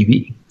on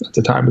TV at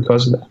the time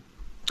because of that.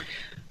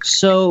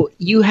 So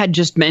you had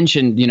just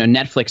mentioned,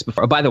 Netflix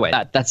before. Oh, by the way,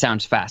 that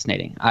sounds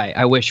fascinating.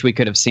 I wish we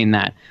could have seen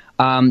that.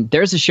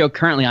 There's a show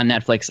currently on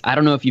Netflix. I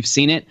don't know if you've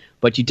seen it,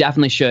 but you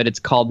definitely should. It's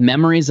called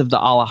Memories of the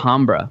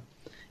Alhambra.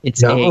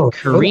 It's a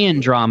Korean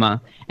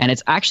drama, and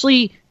it's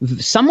actually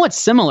somewhat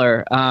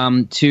similar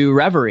to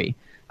Reverie.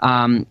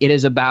 It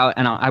is about,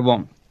 and I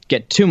won't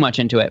get too much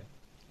into it,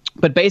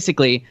 but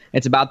basically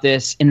it's about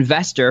this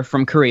investor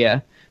from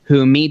Korea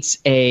who meets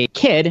a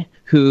kid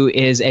who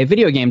is a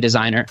video game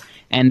designer,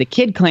 and the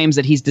kid claims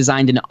that he's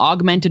designed an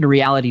augmented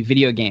reality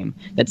video game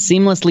that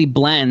seamlessly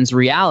blends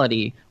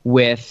reality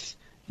with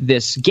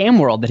this game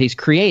world that he's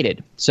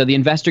created. So the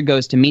investor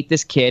goes to meet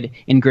this kid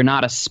in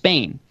Granada,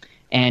 Spain,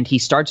 and he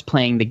starts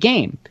playing the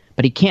game,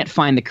 but he can't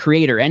find the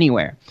creator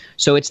anywhere.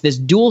 So it's this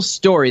dual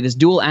story, this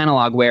dual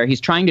analog where he's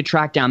trying to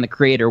track down the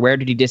creator. Where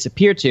did he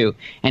disappear to?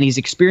 And he's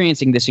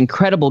experiencing this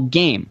incredible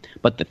game.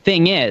 But the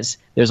thing is,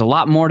 there's a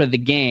lot more to the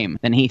game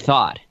than he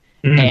thought.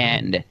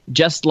 And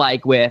just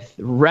like with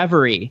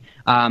Reverie,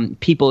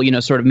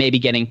 people, sort of maybe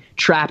getting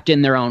trapped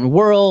in their own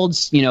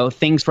worlds,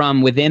 things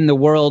from within the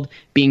world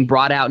being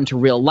brought out into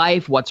real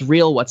life, what's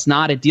real, what's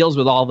not. It deals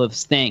with all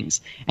those things,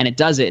 and it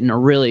does it in a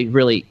really,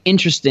 really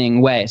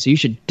interesting way. So you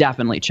should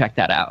definitely check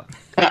that out.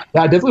 Yeah,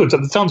 definitely.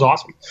 That sounds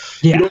awesome.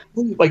 Yeah.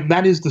 Like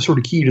that is the sort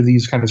of key to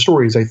these kind of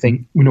stories, I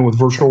think, with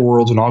virtual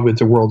worlds and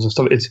augmented worlds and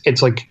stuff.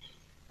 It's like,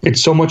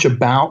 it's so much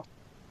about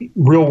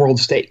real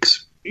world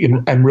stakes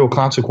and real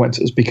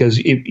consequences, because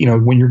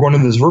when you're going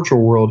into this virtual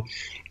world,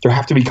 there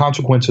have to be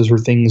consequences for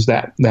things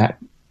that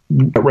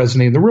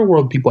resonate in the real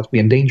world. People have to be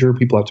in danger.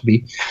 People have to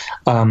be,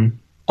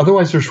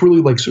 otherwise there's really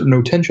like sort of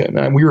no tension.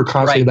 And we were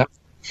constantly that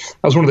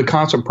was one of the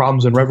constant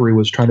problems in Reverie,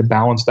 was trying to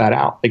balance that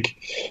out. Like,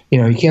 you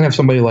can't have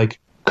somebody like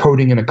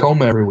coding in a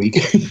coma every week,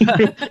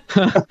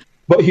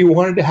 but he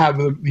wanted to have,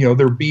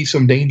 there be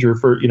some danger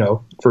for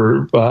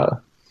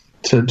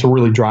to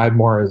really drive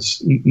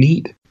Mara's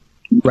need.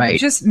 Right. It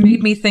just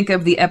made me think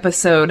of the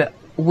episode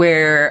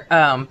where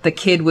the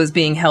kid was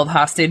being held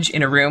hostage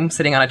in a room,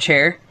 sitting on a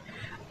chair.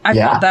 I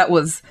thought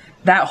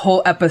that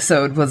whole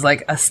episode was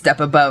like a step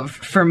above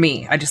for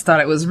me. I just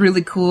thought it was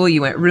really cool.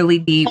 You went really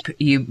deep.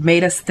 You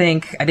made us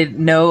think. I didn't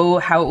know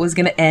how it was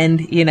going to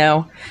end,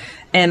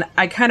 And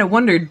I kind of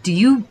wondered, do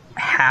you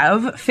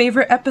have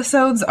favorite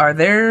episodes? Are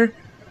there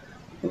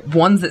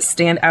ones that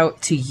stand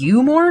out to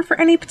you more for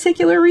any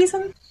particular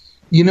reason?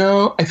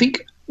 I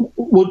think,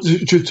 well,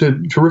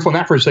 to riff on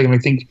that for a second, I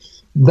think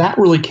that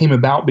really came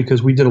about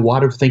because we did a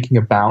lot of thinking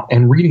about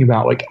and reading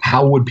about, like,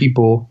 how would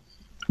people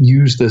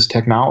use this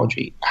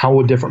technology? How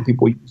would different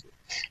people use it?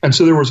 And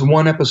so there was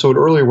one episode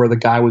earlier where the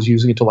guy was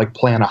using it to, like,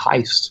 plan a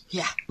heist.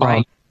 Yeah.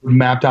 Right.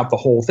 Mapped out the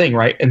whole thing,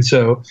 right? And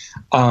so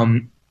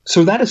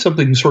so that is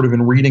something sort of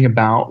in reading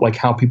about, like,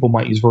 how people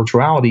might use virtual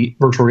reality.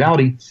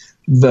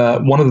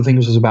 One of the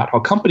things was about how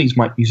companies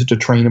might use it to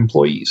train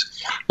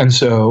employees. And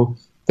so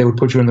they would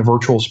put you in the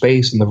virtual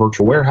space, in the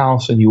virtual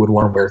warehouse, and you would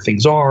learn where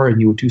things are, and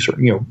you would do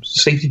certain,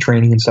 safety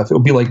training and stuff. It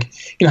would be like,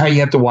 how you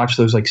have to watch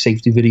those like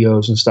safety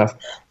videos and stuff.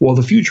 Well,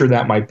 the future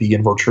that might be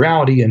in virtual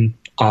reality, and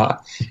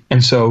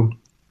so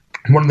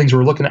one of the things we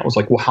were looking at was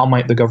like, well, how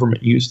might the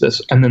government use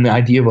this? And then the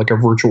idea of like a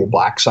virtual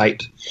black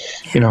site,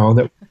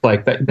 that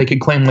like that they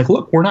could claim like,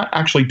 look, we're not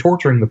actually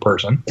torturing the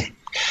person.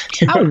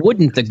 How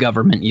wouldn't the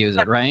government use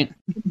it, right?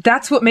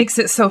 That's what makes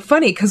it so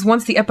funny, because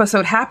once the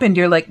episode happened,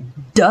 you're like,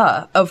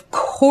 duh, of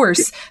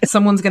course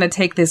someone's going to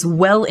take this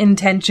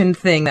well-intentioned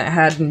thing that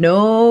had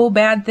no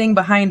bad thing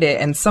behind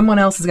it, and someone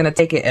else is going to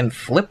take it and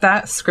flip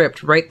that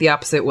script right the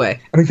opposite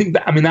way. And I think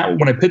that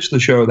when I pitched the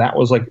show, that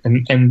was like,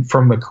 and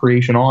from the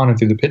creation on and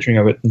through the pitching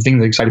of it, the thing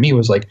that excited me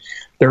was like,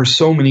 there are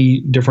so many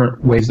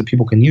different ways that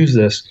people can use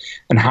this,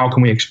 and how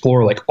can we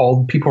explore like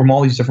all people from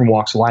all these different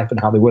walks of life and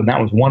how they would. And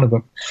that was one of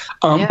them.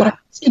 But I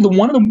think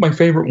one of my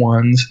favorite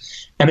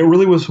ones, and it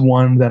really was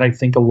one that I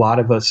think a lot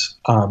of us,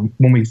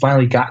 when we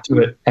finally got to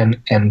it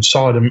and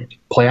saw it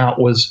play out,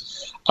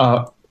 was we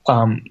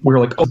were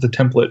like, the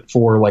template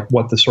for like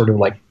what the sort of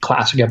like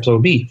classic episode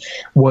would be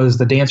was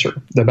the dancer,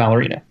 the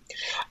ballerina,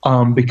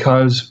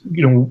 because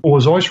it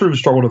was always sort of a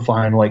struggle to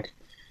find like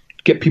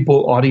get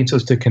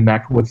audiences to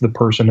connect with the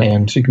person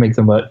and to make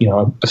them a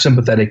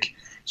sympathetic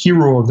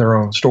hero of their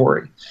own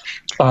story.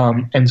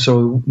 And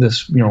so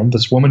this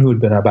woman who had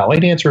been a ballet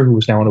dancer who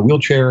was now in a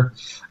wheelchair.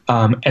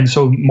 And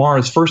so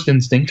Mara's first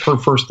instinct, her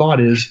first thought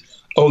is,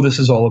 oh, this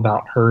is all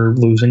about her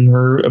losing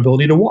her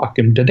ability to walk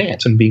and to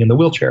dance and being in the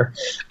wheelchair.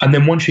 And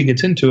then once she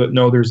gets into it,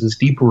 no, there's this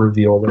deeper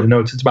reveal that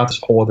it's about this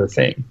whole other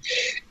thing.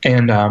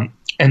 And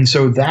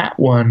so that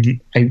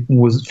one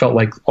felt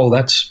like, oh,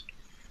 that's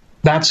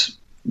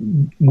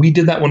we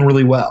did that one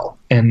really well,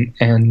 and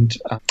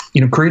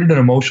created an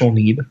emotional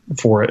need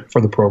for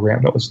the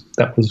program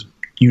that was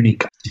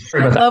unique.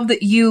 I love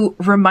that you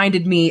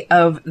reminded me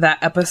of that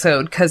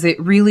episode, because it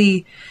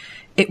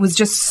was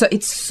just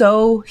it's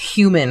so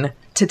human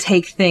to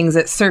take things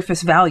at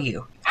surface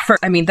value.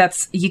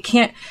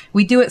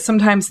 We do it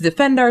sometimes to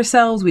defend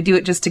ourselves. We do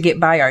it just to get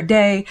by our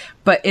day,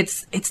 but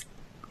it's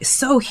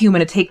so human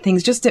to take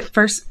things just at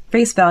first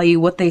face value,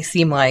 what they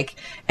seem like,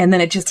 and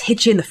then it just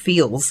hits you in the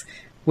feels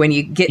when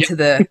you get to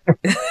the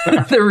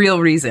the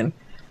real reason.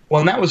 Well,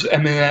 and that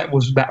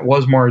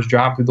was Mara's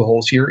job through the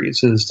whole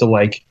series, is to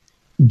like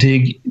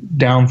dig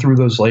down through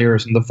those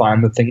layers and to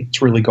find the thing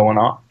that's really going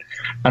on.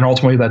 And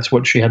ultimately that's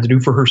what she had to do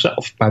for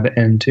herself by the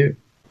end too.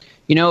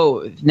 Now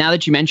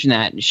that you mention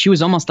that, she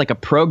was almost like a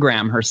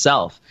program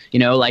herself.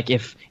 Like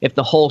if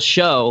the whole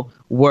show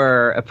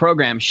were a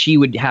program, she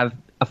would have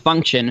a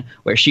function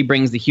where she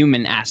brings the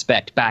human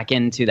aspect back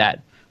into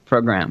that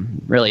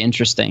program. Really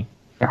interesting.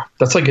 Yeah,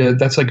 that's like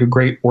a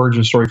great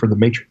origin story for the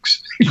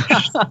Matrix.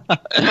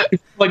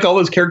 Like all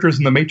those characters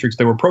in the Matrix,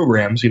 they were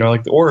programs,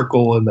 like the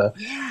Oracle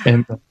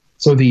and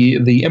so the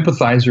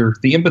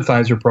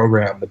empathizer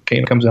program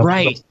that comes out.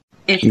 Right.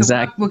 If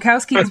Exactly. the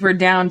Wachowskis were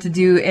down to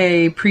do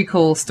a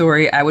prequel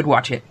story, I would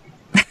watch it.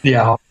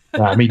 Yeah,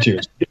 me too.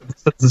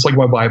 It's like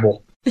my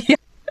Bible. Do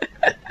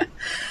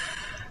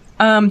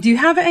you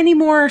have any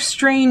more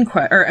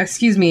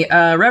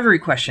Reverie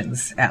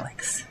questions,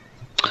 Alex?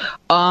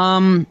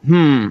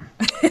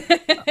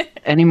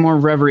 Any more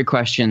Reverie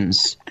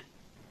questions?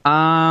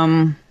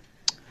 No,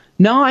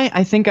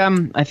 I think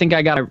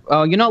I got a.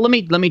 Oh,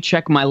 let me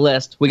check my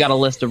list. We got a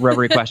list of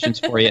Reverie questions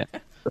for you.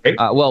 Right?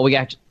 Well, we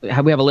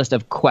have a list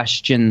of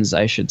questions,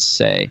 I should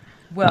say.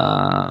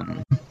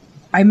 Well,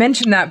 I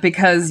mentioned that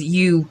because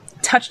you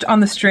touched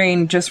on the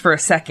strain just for a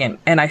second,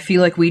 and I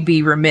feel like we'd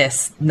be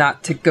remiss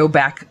not to go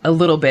back a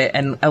little bit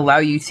and allow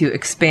you to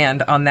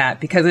expand on that,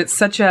 because it's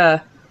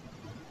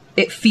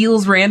it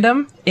feels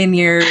random in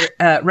your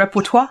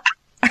repertoire.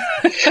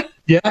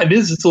 Yeah, it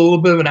is. It's a little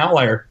bit of an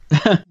outlier.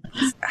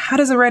 How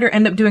does a writer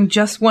end up doing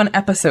just one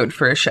episode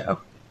for a show?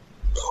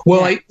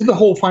 Well, I did the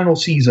whole final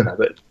season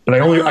of it, but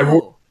I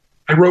wrote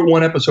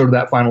one episode of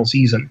that final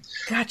season.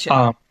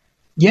 Gotcha.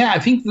 Yeah, I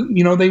think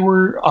they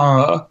were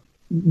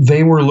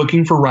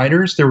looking for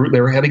writers. They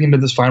were heading into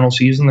this final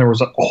season. There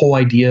was a whole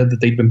idea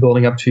that they'd been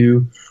building up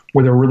to,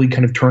 where they're really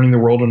kind of turning the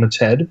world on its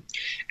head.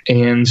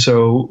 And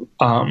so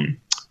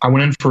I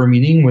went in for a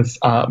meeting with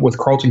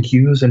Carlton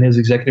Cuse and his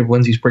executive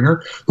Lindsay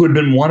Springer, who had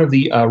been one of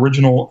the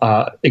original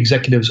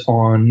executives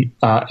on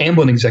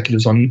Amblin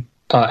executives on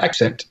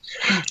Extant.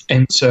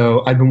 And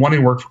so I'd been wanting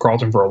to work for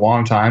Carlton for a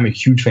long time, a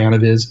huge fan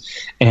of his,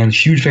 and a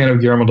huge fan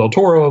of Guillermo del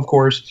Toro, of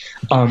course.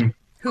 Of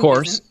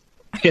course.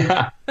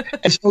 Yeah.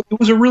 And so it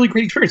was a really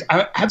great experience.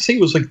 I have to say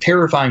it was like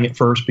terrifying at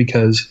first,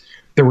 because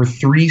there were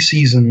 3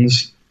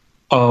 seasons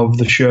of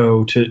the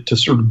show to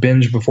sort of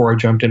binge before I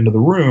jumped into the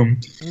room.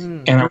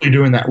 And I was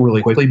doing that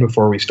really quickly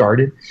before we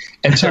started.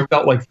 And so I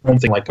felt like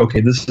something like,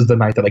 okay, this is the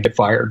night that I get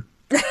fired.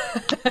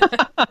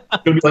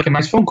 It'll be like a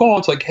nice phone call.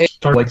 It's like, hey,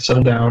 start like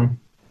settle down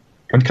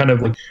and kind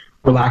of like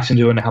relax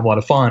into it and have a lot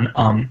of fun.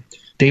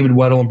 David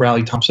Weddle and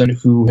Bradley Thompson,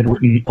 who had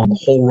written on the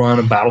whole run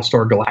of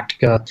Battlestar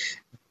Galactica,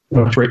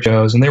 great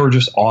shows, and they were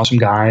just awesome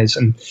guys.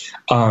 And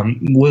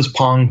Liz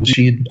Pong,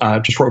 she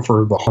just wrote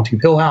for The Haunting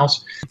of Hill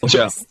House.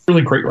 So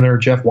really great runner.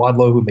 Jeff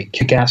Wadlow, who made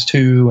Kick-Ass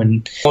 2,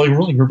 and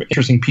really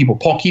interesting people.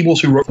 Paul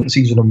Keebles, who wrote for the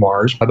Season of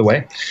Mars, by the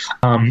way.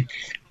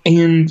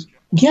 And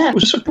yeah, it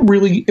was just a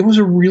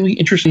really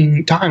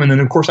interesting time. And then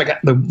of course I got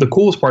the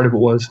coolest part of it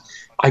was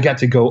I got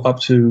to go up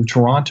to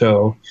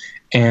Toronto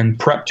and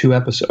prep 2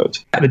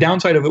 episodes. The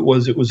downside of it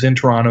was in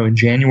Toronto in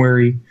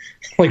January,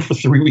 like for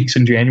 3 weeks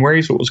in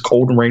January, so it was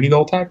cold and rainy the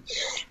whole time.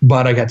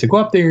 But I got to go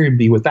up there and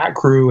be with that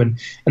crew, and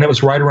that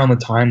was right around the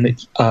time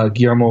that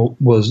Guillermo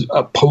was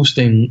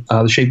posting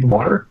The Shape of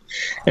Water.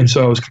 And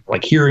so I was kind of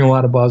like hearing a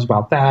lot of buzz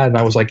about that, and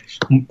I was like,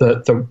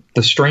 the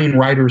Strain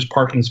Writers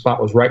parking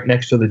spot was right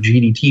next to the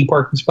GDT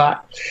parking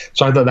spot.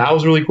 So I thought that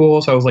was really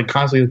cool. So I was like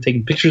constantly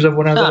taking pictures of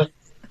one another.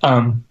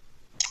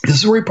 This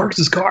is where he parks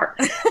his car.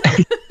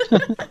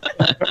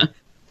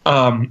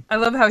 I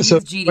love how he's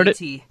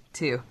GDT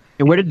too.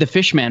 Where did the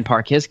Fishman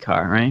park his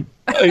car, right?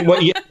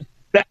 Well, he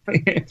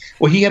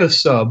had a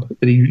sub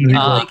that he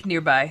like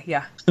nearby.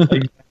 Yeah,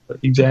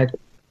 exactly.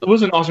 It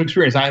was an awesome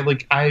experience.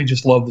 I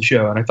just loved the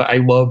show, and I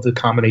loved the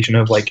combination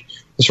of like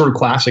the sort of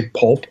classic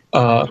pulp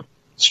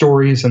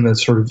stories and the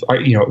sort of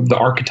the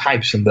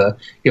archetypes and the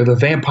the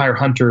vampire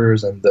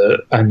hunters and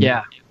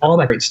all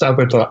that great stuff.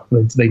 I thought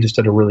they just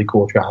did a really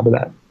cool job of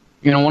that.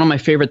 One of my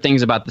favorite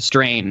things about The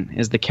Strain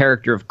is the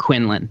character of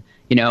Quinlan.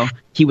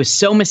 He was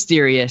so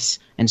mysterious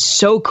and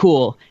so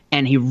cool,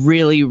 and he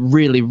really,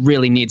 really,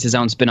 really needs his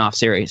own spin-off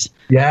series.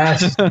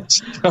 Yes.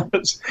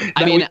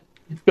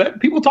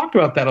 People talked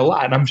about that a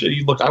lot, and I'm sure,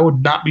 look, I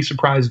would not be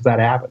surprised if that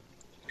happened.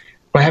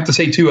 But I have to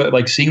say, too,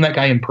 like seeing that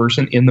guy in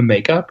person in the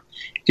makeup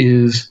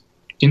is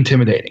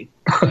intimidating.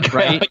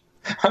 Right?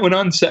 I went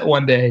on set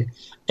one day,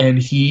 and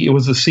it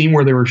was a scene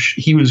where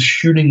he was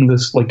shooting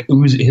this like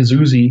his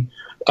Uzi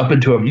up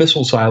into a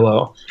missile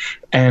silo,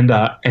 and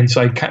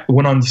so I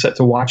went on set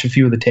to watch a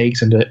few of the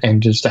takes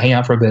and just to hang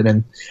out for a bit,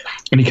 and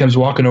he comes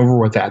walking over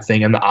with that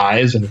thing and the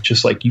eyes, and it's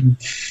just like you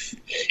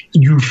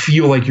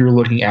feel like you're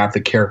looking at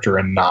the character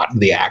and not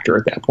the actor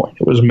at that point.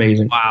 It was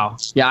amazing. Wow.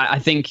 Yeah, I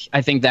think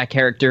that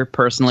character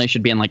personally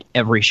should be in like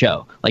every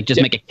show. Like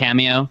just make a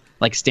cameo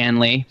like Stan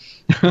Lee.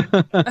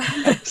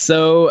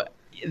 So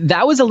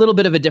that was a little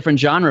bit of a different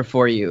genre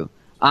for you.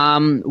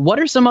 What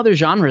are some other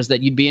genres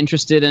that you'd be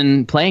interested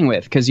in playing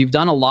with? Because you've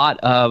done a lot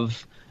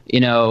of,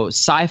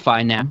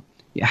 sci-fi now.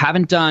 You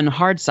haven't done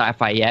hard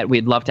sci-fi yet.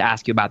 We'd love to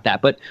ask you about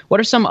that. But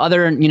what are some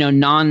other,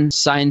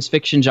 non-science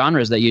fiction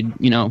genres that you'd,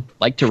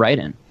 like to write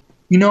in?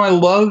 I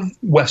love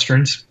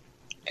Westerns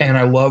and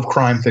I love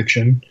crime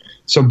fiction.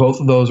 So both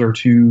of those are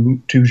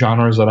two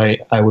genres that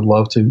I would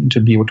love to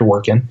be able to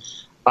work in.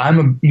 I'm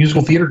a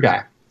musical theater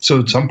guy. So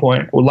at some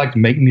point I would like to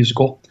make a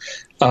musical.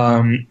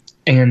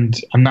 And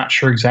I'm not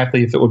sure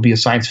exactly if it would be a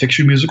science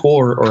fiction musical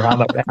or how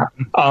that would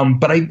happen.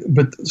 But I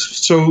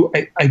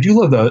do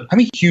love I'm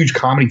a huge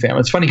comedy fan.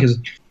 It's funny because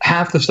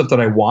half the stuff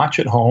that I watch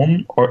at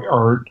home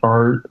are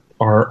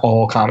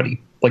all comedy.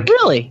 Like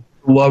really?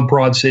 love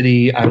Broad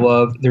City.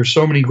 There's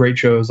so many great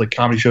shows, like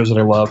comedy shows that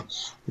I love.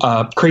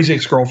 Crazy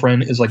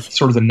Ex-Girlfriend is like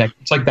sort of the next.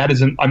 It's like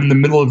I'm in the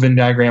middle of a Venn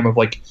diagram of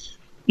like,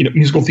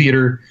 musical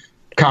theater,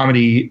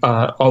 comedy,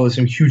 all this.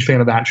 I'm a huge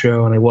fan of that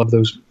show, and I love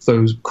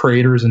those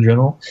creators in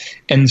general.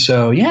 And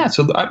so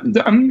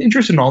I'm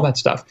interested in all that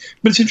stuff.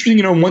 But it's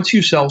interesting, once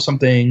you sell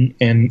something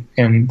and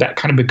that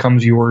kind of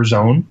becomes your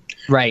zone,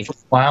 right, for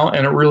a while,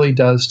 and it really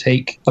does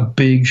take a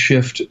big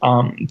shift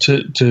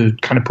to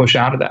kind of push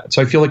out of that.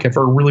 So I feel like if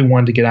I really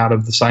wanted to get out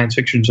of the science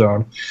fiction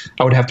zone,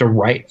 I would have to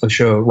write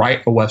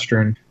a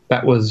Western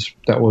that was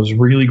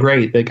really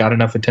great. They got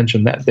enough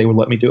attention that they would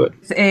let me do it.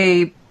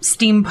 A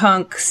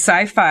steampunk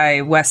sci-fi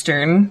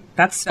Western.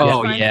 That's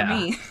fine for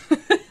me.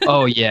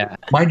 Oh, yeah.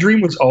 My dream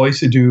was always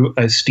to do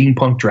a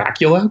steampunk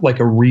Dracula, like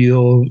a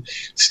real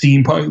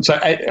steampunk. So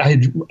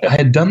I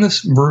had done this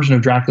version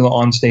of Dracula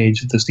on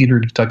stage at this theater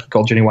in Kentucky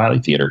called Jenny Wiley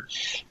Theater.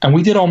 And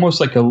we did almost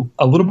like a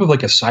little bit of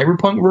like a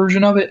cyberpunk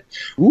version of it,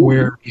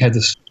 where we had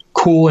this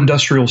cool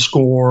industrial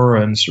score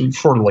and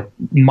sort of like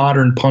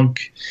modern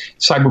punk,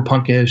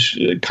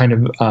 cyberpunkish kind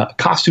of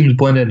costumes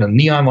blended and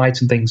neon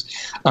lights and things.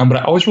 But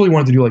I always really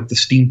wanted to do like the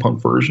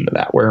steampunk version of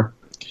that, where,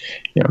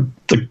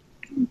 the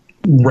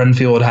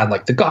Renfield had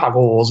like the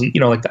goggles and,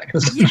 like that kind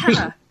of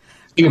stuff.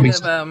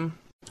 Yeah.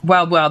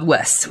 Wild Wild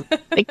West.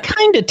 They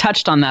kind of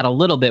touched on that a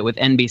little bit with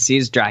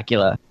NBC's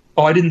Dracula.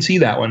 Oh, I didn't see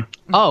that one.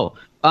 Oh,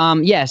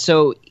 yeah.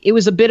 So it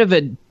was a bit of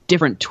a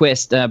different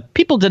twist.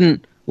 People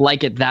didn't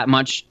like it that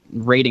much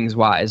ratings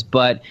wise,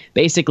 but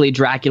basically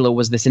Dracula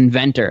was this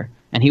inventor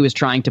and he was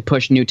trying to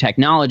push new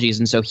technologies.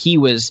 And so he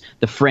was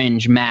the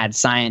fringe mad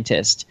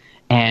scientist.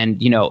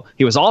 And,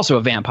 he was also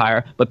a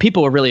vampire, but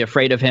people were really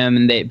afraid of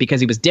him because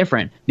he was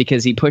different,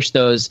 because he pushed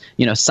those,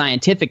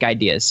 scientific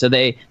ideas. So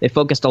they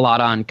focused a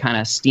lot on kind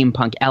of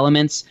steampunk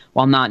elements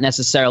while not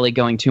necessarily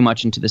going too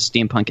much into the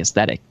steampunk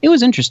aesthetic. It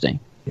was interesting.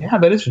 Yeah,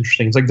 that is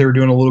interesting. It's like they were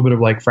doing a little bit of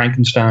like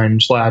Frankenstein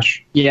 /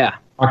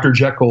 Dr.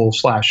 Jekyll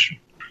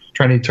 /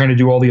 trying to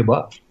do all the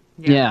above.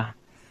 Yeah.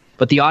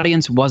 But the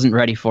audience wasn't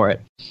ready for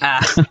it.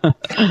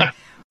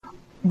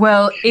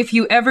 Well, if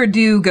you ever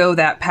do go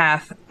that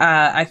path,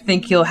 I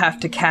think you'll have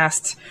to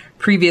cast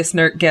previous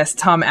NERC guest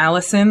Tom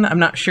Allison. I'm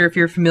not sure if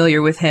you're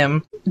familiar with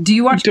him. Do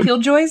you watch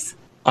Killjoys?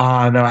 No,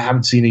 I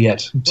haven't seen it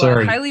yet.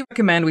 Sorry. Well, highly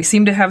recommend. We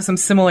seem to have some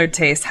similar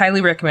taste.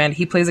 Highly recommend.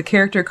 He plays a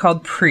character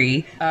called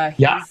Pre.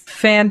 He's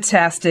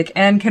fantastic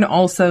and can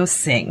also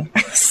sing.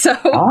 So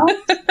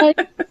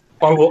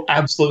I will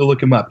absolutely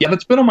look him up. Yeah,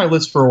 that's been on my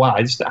list for a while.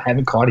 I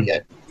haven't caught it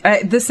yet.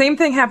 The same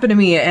thing happened to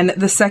me. And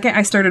the second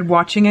I started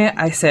watching it,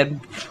 I said,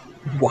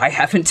 why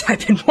haven't I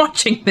been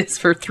watching this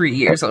for 3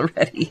 years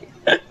already?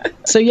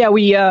 So, yeah,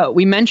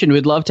 we mentioned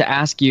we'd love to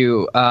ask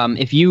you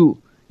if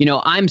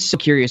I'm so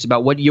curious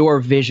about what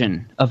your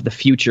vision of the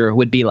future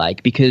would be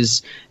like,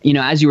 because,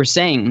 as you were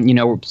saying,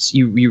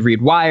 you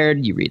read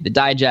Wired, you read The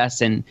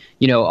Digest, and,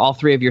 all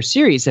three of your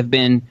series have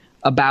been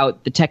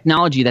about the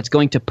technology that's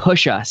going to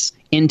push us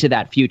into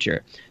that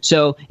future.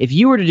 So if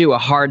you were to do a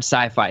hard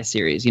sci-fi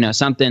series,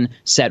 something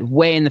set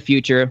way in the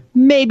future,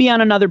 maybe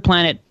on another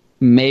planet,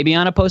 maybe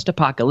on a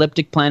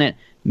post-apocalyptic planet,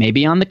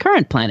 maybe on the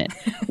current planet,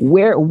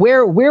 where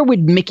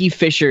would Mickey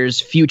Fisher's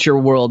future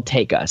world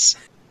take us?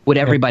 Would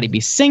everybody be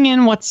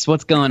singing? What's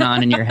going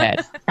on in your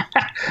head?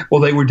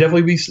 Well, there would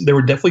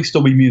definitely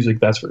still be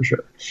music, that's for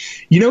sure.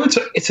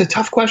 It's a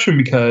tough question,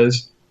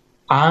 because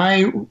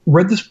I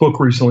read this book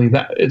recently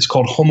that it's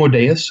called Homo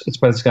Deus. It's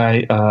by this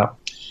guy, I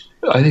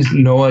think it's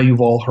Noah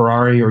Yuval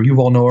Harari or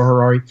Yuval Noah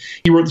Harari.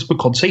 He wrote this book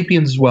called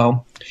Sapiens as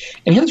well,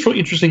 and he had this really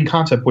interesting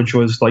concept, which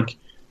was like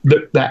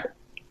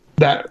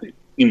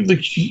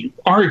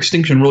our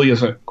extinction really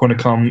isn't going to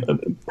come.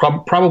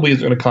 Probably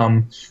isn't going to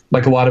come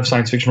like a lot of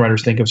science fiction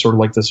writers think of, sort of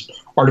like this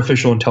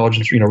artificial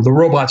intelligence. The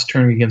robots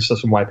turning against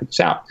us and wiping us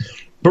out,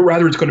 but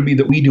rather it's going to be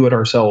that we do it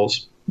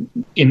ourselves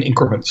in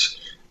increments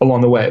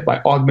along the way,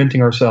 by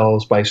augmenting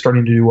ourselves, by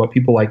starting to do what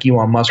people like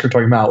Elon Musk are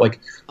talking about, like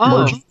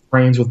merging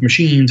brains with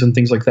machines and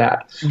things like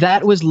that.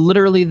 That was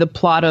literally the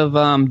plot of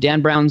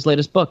Dan Brown's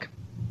latest book.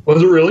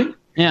 Was it really?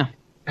 Yeah.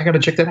 I got to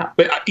check that out.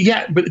 But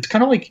but it's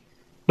kind of like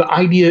the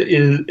idea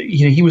is,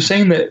 he was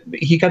saying that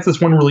he got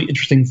this one really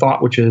interesting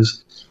thought, which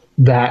is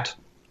that,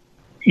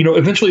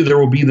 eventually there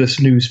will be this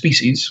new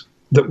species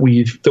that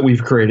we've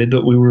created,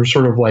 that we were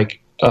sort of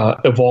like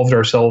evolved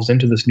ourselves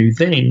into this new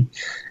thing.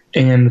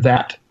 And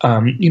that,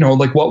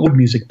 like, what would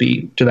music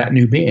be to that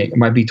new being? It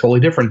might be totally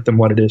different than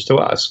what it is to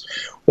us.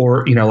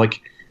 Or,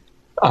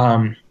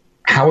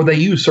 how would they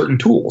use certain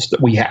tools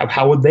that we have?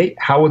 How would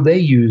they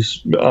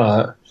use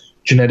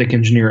genetic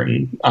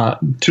engineering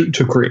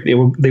to create? They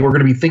were going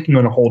to be thinking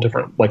on a whole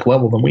different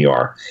level than we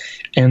are.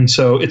 And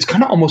so it's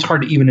kind of almost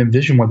hard to even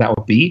envision what that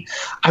would be.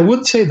 I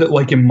would say that,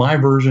 like, in my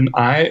version,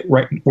 right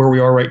where we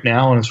are right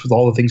now, and it's with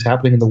all the things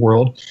happening in the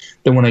world,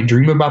 that when I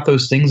dream about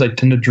those things, I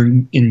tend to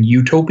dream in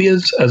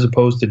utopias as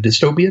opposed to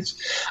dystopias.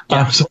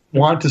 So I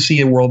want to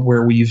see a world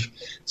where we've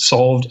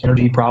solved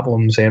energy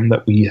problems and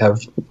that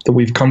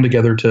we've come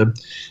together to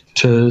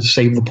to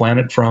save the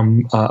planet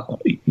from,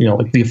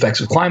 like the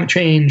effects of climate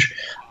change.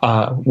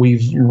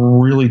 We've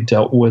really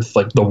dealt with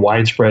like the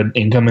widespread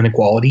income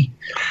inequality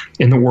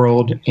in the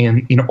world,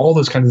 and all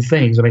those kinds of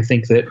things. And I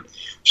think that,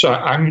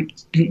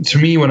 to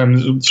me, when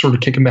I'm sort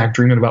of kicking back,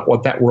 dreaming about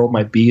what that world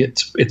might be,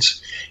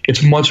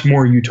 it's much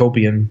more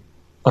utopian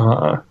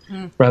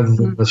rather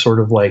than the sort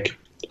of like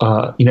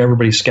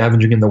everybody's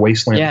scavenging in the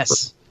wasteland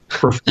Yes.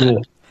 for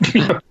fuel.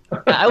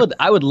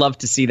 I would love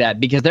to see that,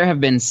 because there have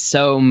been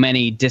so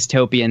many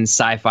dystopian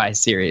sci-fi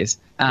series,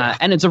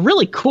 and it's a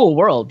really cool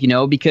world,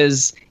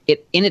 because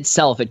it in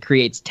itself it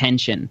creates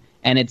tension,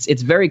 and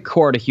it's very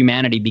core to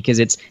humanity because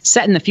it's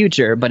set in the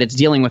future, but it's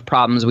dealing with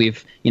problems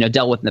we've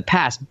dealt with in the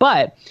past.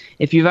 But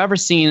if you've ever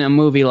seen a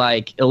movie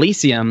like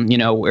Elysium,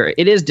 where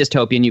it is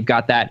dystopian, you've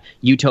got that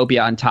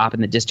utopia on top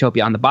and the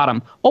dystopia on the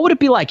bottom. What would it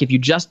be like if you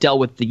just dealt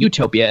with the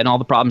utopia and all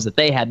the problems that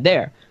they had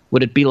there?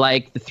 Would it be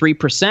like the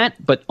 3%,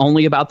 but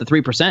only about the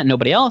 3%,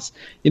 nobody else?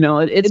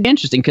 It's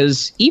interesting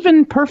because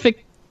even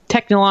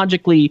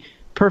technologically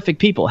perfect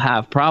people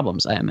have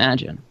problems, I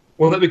imagine.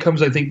 Well, I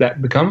think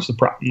that becomes the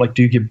problem. Like,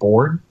 do you get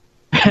bored?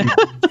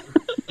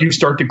 You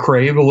start to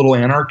crave a little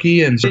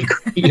anarchy, and that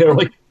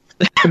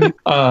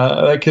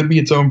could be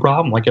its own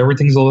problem. Like,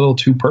 everything's a little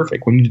too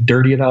perfect. We need to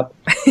dirty it up.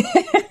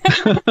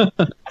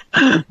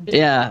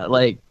 Yeah,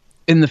 like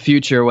in the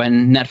future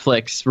when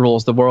Netflix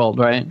rules the world,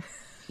 right?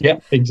 Yeah,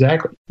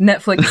 exactly.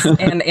 Netflix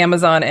and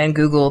Amazon and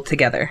Google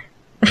together.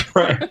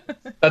 Right.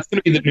 That's going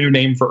to be the new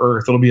name for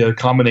Earth. It'll be a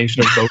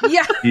combination of both.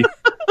 Yeah.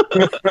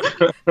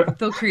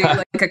 They'll create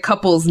like a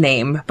couple's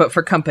name, but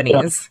for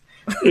companies.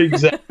 Yeah,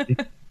 exactly.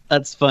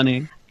 That's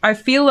funny. I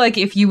feel like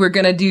if you were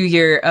going to do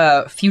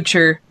your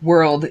future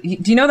world,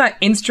 do you know that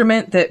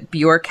instrument that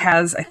Bjork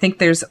has? I think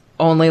there's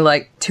only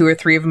like 2 or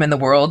 3 of them in the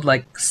world,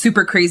 like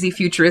super crazy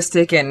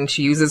futuristic, and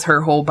she uses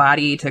her whole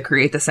body to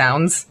create the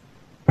sounds.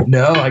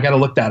 No, I got to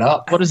look that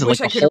up. What is it? I wish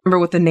I could remember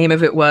what the name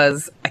of it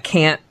was.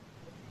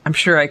 I'm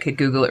sure I could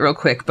Google it real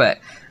quick, but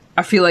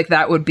I feel like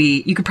that would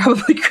be, you could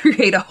probably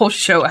create a whole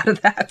show out of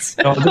that.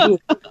 I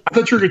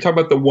thought you were going to talk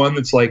about the one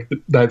that's like,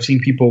 that I've seen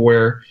people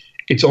where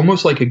it's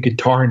almost like a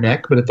guitar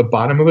neck, but at the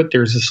bottom of it,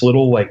 there's this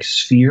little like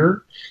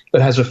sphere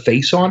that has a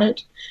face on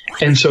it.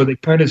 And so they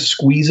kind of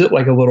squeeze it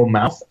like a little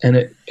mouth, and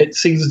it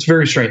sings. It's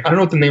very strange. I don't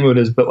know what the name of it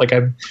is, but like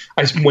I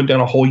went down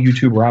a whole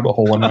YouTube rabbit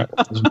hole on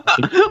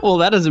that. Well,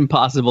 that is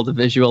impossible to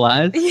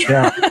visualize.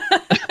 Yeah.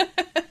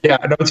 Yeah,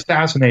 I know, it's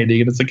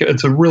fascinating, and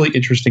it's a really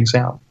interesting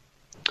sound.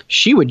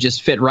 She would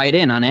just fit right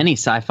in on any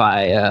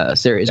sci-fi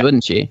series,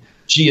 wouldn't she?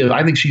 She is.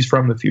 I think she's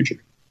from the future.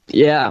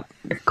 Yeah,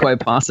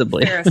 quite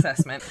possibly. Fair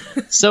assessment.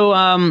 So,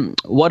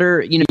 what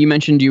are, you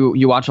mentioned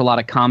you watch a lot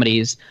of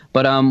comedies,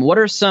 but what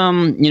are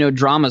some,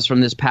 dramas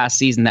from this past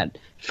season that,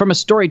 from a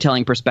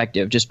storytelling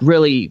perspective, just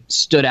really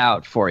stood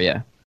out for you?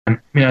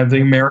 The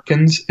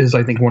Americans is,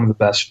 I think, one of the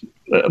best.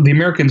 The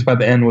Americans, by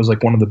the end, was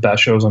like one of the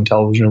best shows on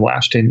television in the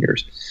last 10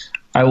 years.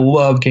 I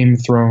love Game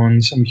of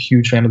Thrones. I'm a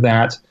huge fan of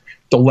that.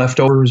 The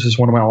Leftovers is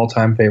one of my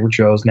all-time favorite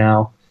shows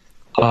now.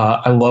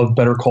 I love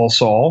Better Call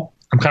Saul.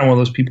 I'm kind of one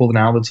of those people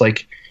now that's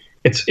like,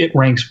 it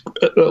ranks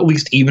at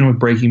least even with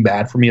Breaking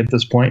Bad for me at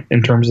this point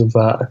in terms of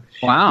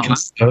wow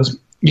shows.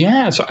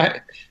 Yeah, so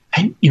I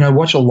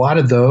watch a lot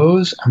of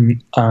those.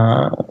 I'm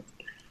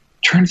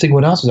trying to think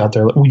what else is out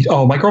there.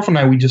 My girlfriend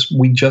and I we just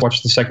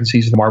watched the second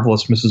season of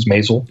Marvelous Mrs.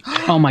 Maisel.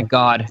 Oh my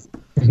God,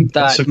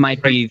 that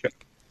might be.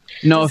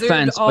 No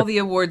offense, all the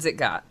awards it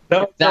got.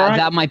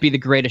 That might be the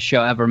greatest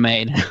show ever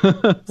made.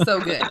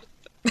 So good.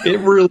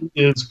 It really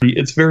is.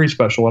 It's very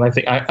special, and I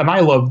think I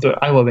love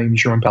Amy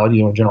Sherman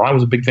Palladino in general. I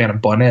was a big fan of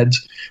Bunheads,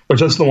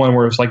 which is the one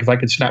where it's like if I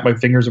could snap my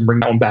fingers and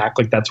bring that one back,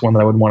 like that's one that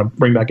I would want to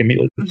bring back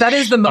immediately. That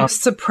is the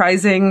most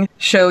surprising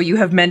show you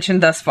have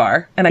mentioned thus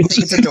far, and I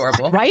think it's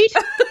adorable. Right?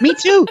 Me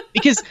too,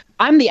 because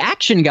I'm the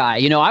action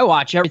guy. I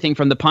watch everything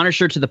from The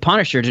Punisher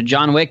to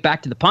John Wick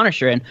back to The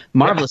Punisher, and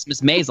Marvelous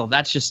Miss Maisel.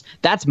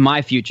 That's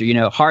my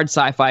future. Hard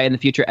sci-fi in the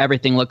future.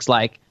 Everything looks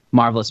like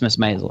Marvelous Miss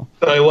Maisel.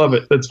 I love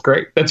it. That's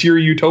great. That's your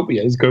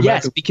utopia.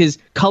 Yes, because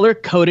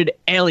color-coded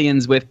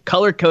aliens with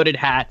color-coded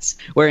hats,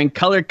 wearing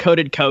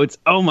color-coded coats.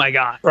 Oh my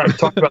God! Right.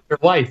 Talk about their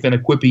life in a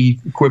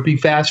quippy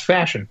fast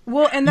fashion.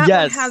 Well, and that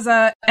one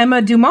has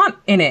Emma Dumont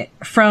in it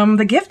from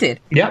The Gifted.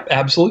 Yeah,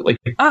 absolutely.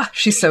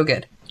 She's so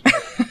good.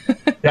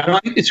 Yeah,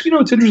 it's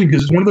it's interesting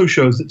because it's one of those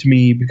shows that to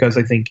me, because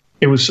I think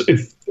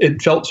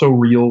it felt so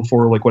real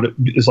for like what it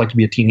is like to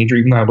be a teenager,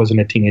 even though I wasn't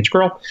a teenage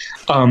girl.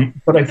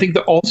 But I think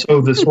that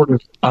also the sort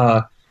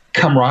of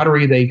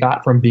camaraderie they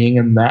got from being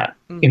in that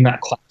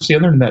class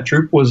together, in that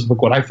troupe, was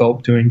like what I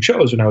felt doing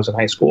shows when I was in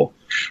high school.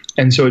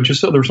 And so there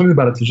was something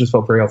about it that just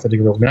felt very authentic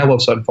and real. I mean, I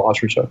love Sutton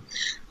Foster, so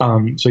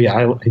yeah,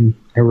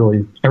 I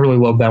really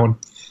love that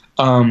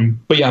one.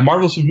 But yeah,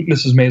 Marvelous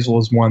Mrs. Maisel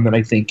is one that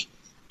I think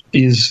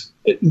is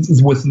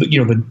with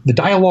the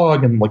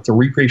dialogue and like the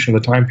recreation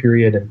of the time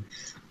period, and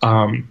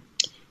Tony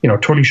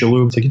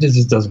Shalhoub. It's like it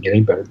just doesn't get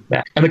any better than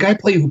that. And the guy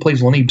who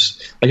plays Lenny,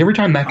 like every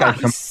time that guy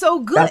comes, so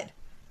good.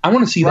 I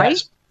want to see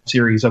that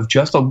series of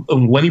just a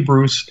Lenny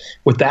Bruce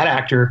with that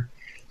actor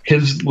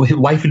his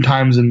life and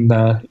times in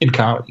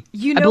comedy.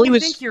 You know, I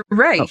think you're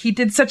right. He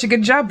did such a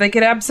good job. They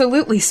could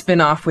absolutely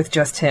spin off with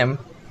just him.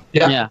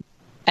 Yeah.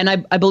 And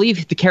I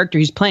believe the character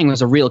he's playing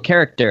was a real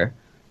character,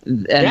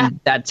 and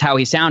that's how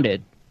he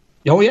sounded.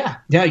 Oh yeah.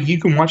 You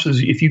can watch this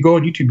if you go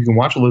on YouTube. You can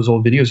watch all those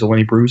old videos of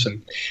Lenny Bruce,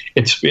 and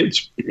it's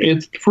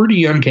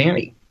pretty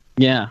uncanny.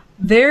 Yeah.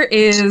 There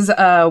is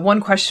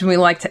one question we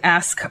like to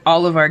ask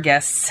all of our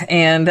guests,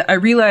 and I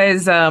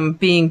realize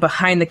being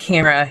behind the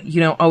camera, you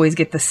don't always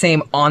get the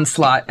same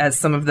onslaught as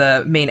some of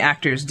the main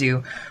actors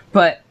do.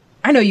 But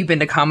I know you've been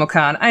to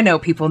Comic-Con. I know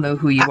people know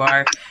who you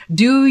are.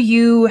 Do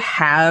you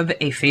have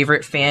a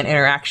favorite fan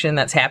interaction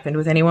that's happened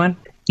with anyone?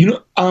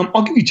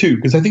 I'll give you two,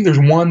 because I think there's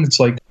one that's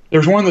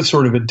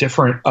sort of a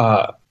different.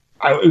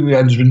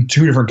 There's been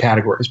two different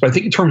categories, but I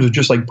think in terms of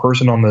just like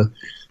person on the,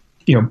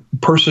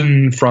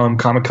 person from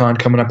Comic-Con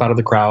coming up out of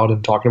the crowd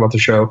and talking about the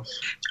show.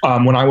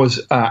 When I was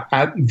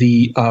at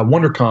the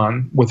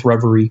WonderCon with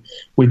Reverie,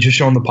 we'd just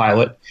shown the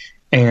pilot.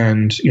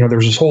 And,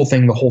 there's this whole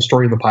thing, the whole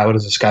story of the pilot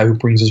is this guy who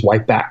brings his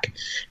wife back,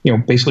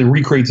 basically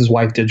recreates his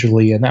wife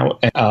digitally.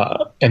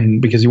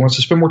 And because he wants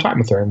to spend more time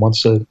with her and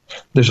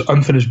there's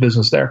unfinished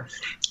business there.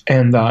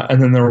 And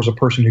then there was a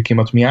person who came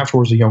up to me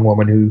afterwards, a young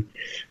woman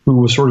who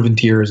was sort of in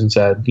tears and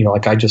said,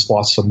 I just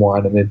lost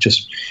someone. And it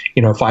just,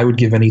 if I would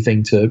give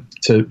anything to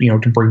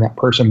bring that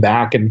person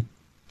back. And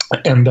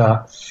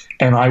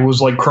I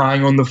was like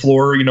crying on the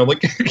floor,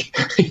 like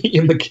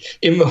in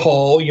the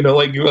hall,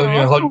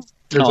 hugging.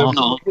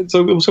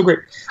 So it was so great.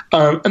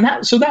 And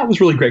that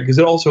was really great, because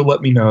it also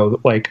let me know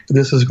that like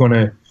this is going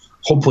to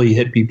hopefully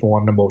hit people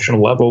on an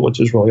emotional level, which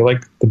is really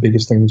like the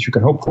biggest thing that you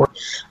can hope for.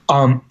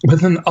 But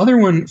then the other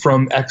one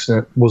from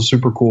Extant was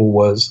super cool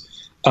was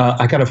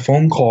I got a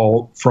phone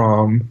call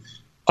from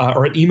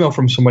or an email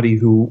from somebody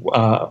who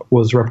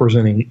was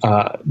representing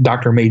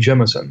Dr. Mae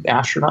Jemison, the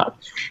astronaut.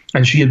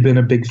 And she had been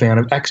a big fan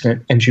of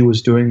Extant, and she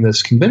was doing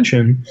this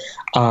convention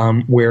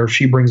where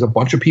she brings a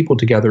bunch of people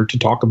together to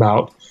talk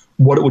about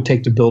what it would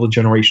take to build a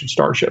generation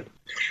starship.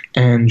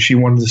 And she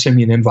wanted to send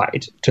me an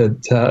invite to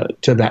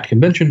that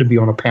convention to be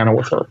on a panel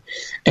with her.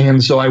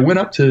 And so I went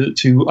up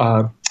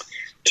to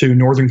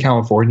Northern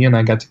California, and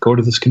I got to go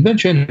to this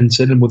convention and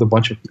sit in with a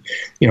bunch of,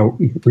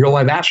 real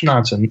live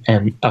astronauts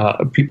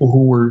and people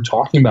who were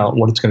talking about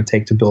what it's going to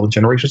take to build a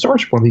generation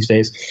starship one of these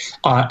days,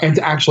 and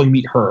to actually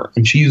meet her.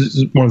 And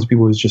she's one of those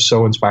people who's just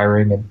so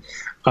inspiring.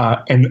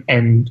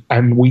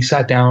 And we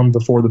sat down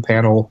before the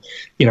panel,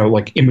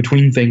 like in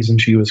between things, and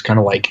she was kind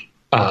of like,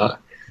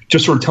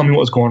 just sort of tell me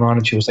what was going on.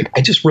 And she was like,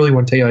 I just really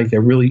want to tell you, like, I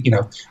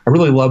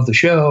really love the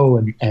show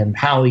and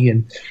Hallie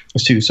and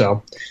us too.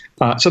 So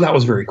that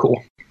was very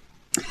cool.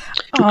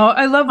 Oh,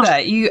 I love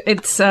that. You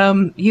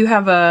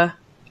have a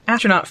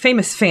astronaut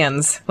famous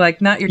fans, like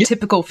not your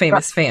typical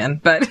famous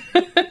fan, but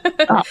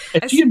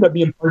and she ended up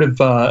being part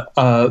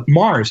of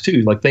Mars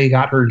too. Like they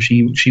got her, and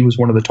she was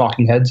one of the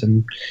talking heads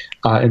in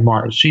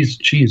Mars.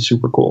 She is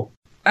super cool.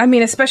 I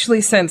mean,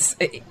 especially since,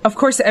 of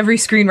course, every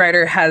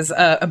screenwriter has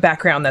a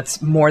background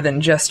that's more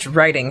than just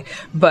writing,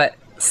 but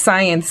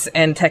science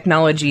and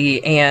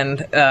technology and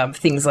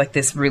things like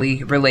this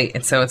really relate,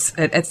 and so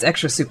it's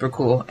extra super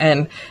cool.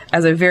 And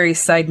as a very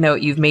side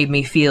note, you've made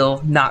me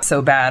feel not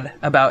so bad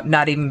about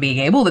not even being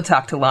able to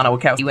talk to Lana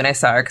Wachowski when I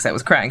saw her, because I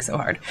was crying so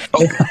hard.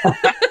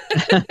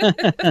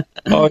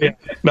 Oh yeah,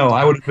 no,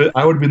 I would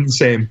have been the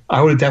same.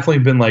 I would have definitely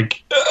been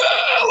like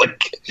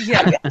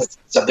yeah,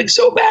 something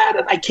so bad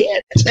and I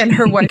can't. And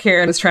her wife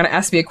Karen was trying to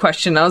ask me a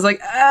question. I was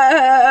like,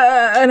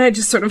 and I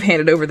just sort of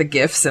handed over the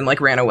gifts and like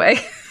ran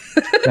away.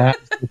 That's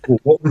cool.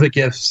 What were the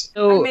gifts?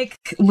 So I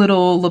make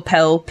little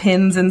lapel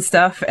pins and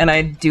stuff, and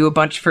I do a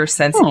bunch for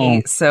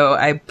Sense8. So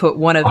I put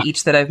one of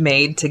each that I've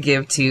made to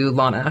give to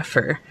Lana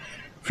for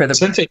the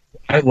Sense8.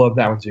 I love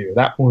that one too.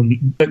 That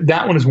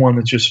one is one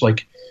that's just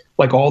like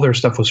all their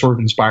stuff was sort of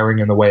inspiring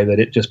in the way that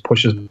it just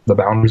pushes the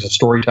boundaries of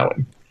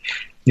storytelling.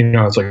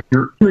 It's like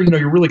you're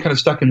really kind of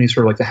stuck in these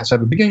sort of like that has to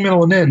have a beginning,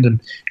 middle, and end, and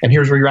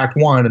here's where you're act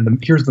one,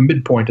 and here's the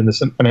midpoint, and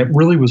this, and it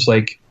really was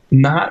like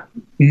not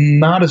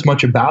as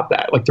much about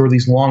that. Like there were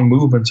these long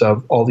movements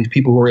of all these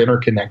people who were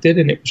interconnected,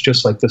 and it was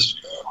just like this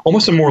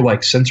almost a more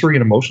like sensory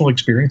and emotional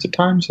experience at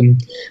times,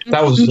 and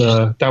that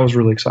was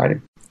really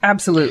exciting.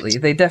 Absolutely.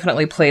 They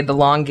definitely played the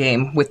long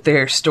game with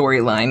their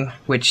storyline,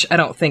 which I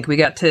don't think we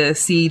got to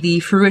see the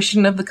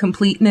fruition of the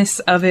completeness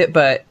of it,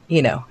 but,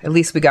 at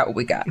least we got what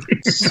we got.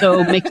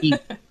 So, Mickey,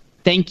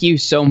 thank you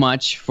so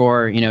much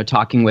for,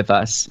 talking with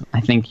us.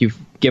 I think you've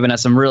given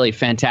us some really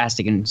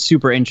fantastic and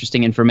super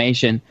interesting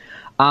information.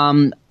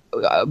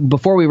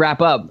 Before we wrap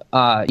up,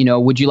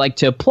 would you like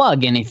to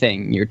plug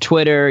anything? Your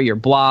Twitter, your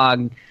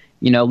blog?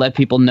 Let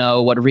people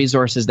know what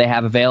resources they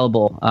have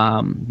available,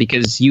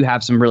 because you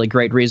have some really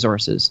great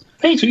resources.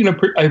 Thanks.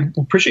 I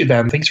appreciate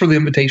that. Thanks for the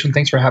invitation.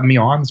 Thanks for having me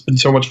on. It's been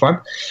so much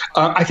fun.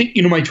 I think,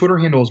 my Twitter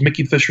handle is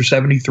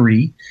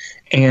MickeyFisher73,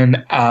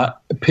 and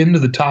pinned to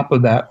the top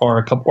of that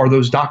are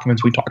those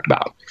documents we talked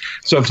about.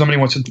 So if somebody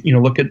wants to,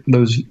 look at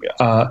those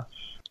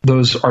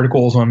those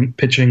articles on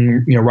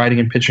pitching, writing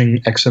and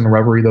pitching Extant and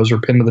Reverie, those are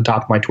pinned to the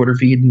top of my Twitter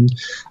feed, and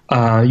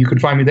you can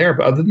find me there.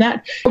 But other than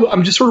that,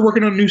 I'm just sort of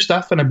working on new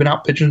stuff, and I've been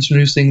out pitching some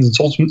new things and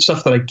sold some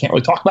stuff that I can't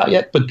really talk about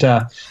yet. But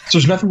so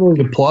there's nothing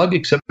really to plug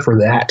except for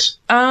that.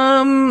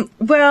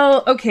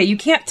 Well, okay, you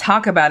can't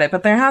talk about it,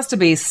 but there has to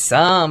be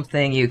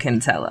something you can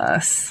tell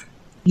us.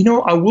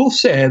 I will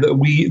say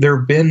that there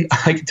have been,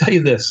 I can tell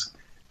you this,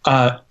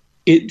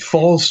 it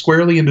falls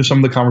squarely into some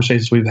of the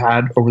conversations we've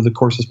had over the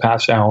course of this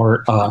past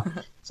hour.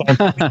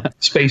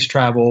 Space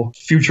travel,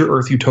 future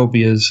Earth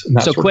utopias. And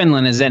that so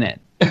Quinlan is in it.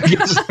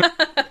 Yes.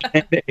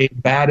 And a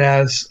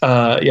badass,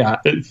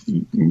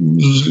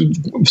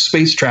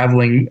 space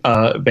traveling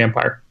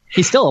vampire.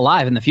 He's still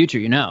alive in the future,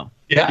 Yeah,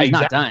 he's exactly.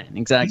 not dying.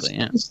 Exactly.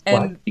 Yeah.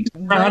 And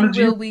when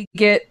will we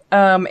get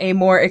a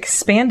more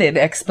expanded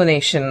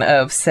explanation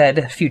of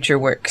said future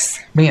works?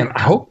 Man,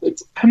 I hope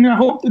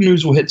the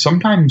news will hit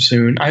sometime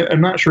soon.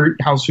 I'm not sure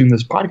how soon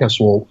this podcast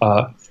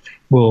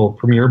will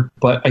premiere,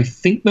 but I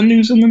think the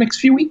news in the next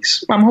few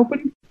weeks. I'm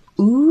hoping.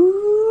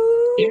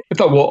 Ooh. Yeah, I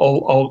thought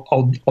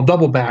I'll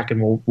double back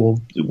and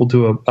we'll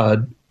do a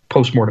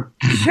postmortem.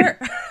 Sure.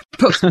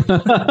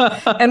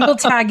 And we'll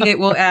tag it.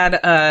 We'll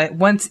add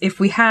once if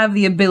we have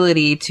the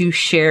ability to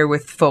share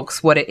with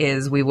folks what it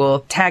is, we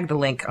will tag the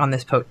link on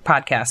this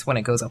podcast when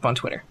it goes up on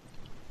Twitter.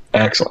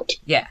 Excellent.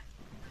 Yeah.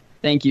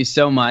 Thank you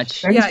so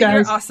much. Thanks, guys.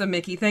 You're awesome,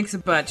 Mickey. Thanks a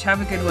bunch.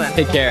 Have a good one.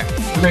 Take care.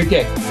 Have a great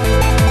day.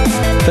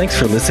 Thanks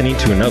for listening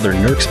to another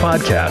Nerks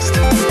podcast.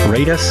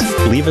 Rate us,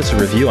 leave us a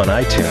review on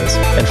iTunes,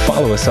 and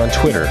follow us on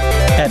Twitter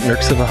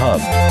 @Nerks of the Hub,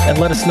 and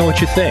let us know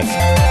what you think.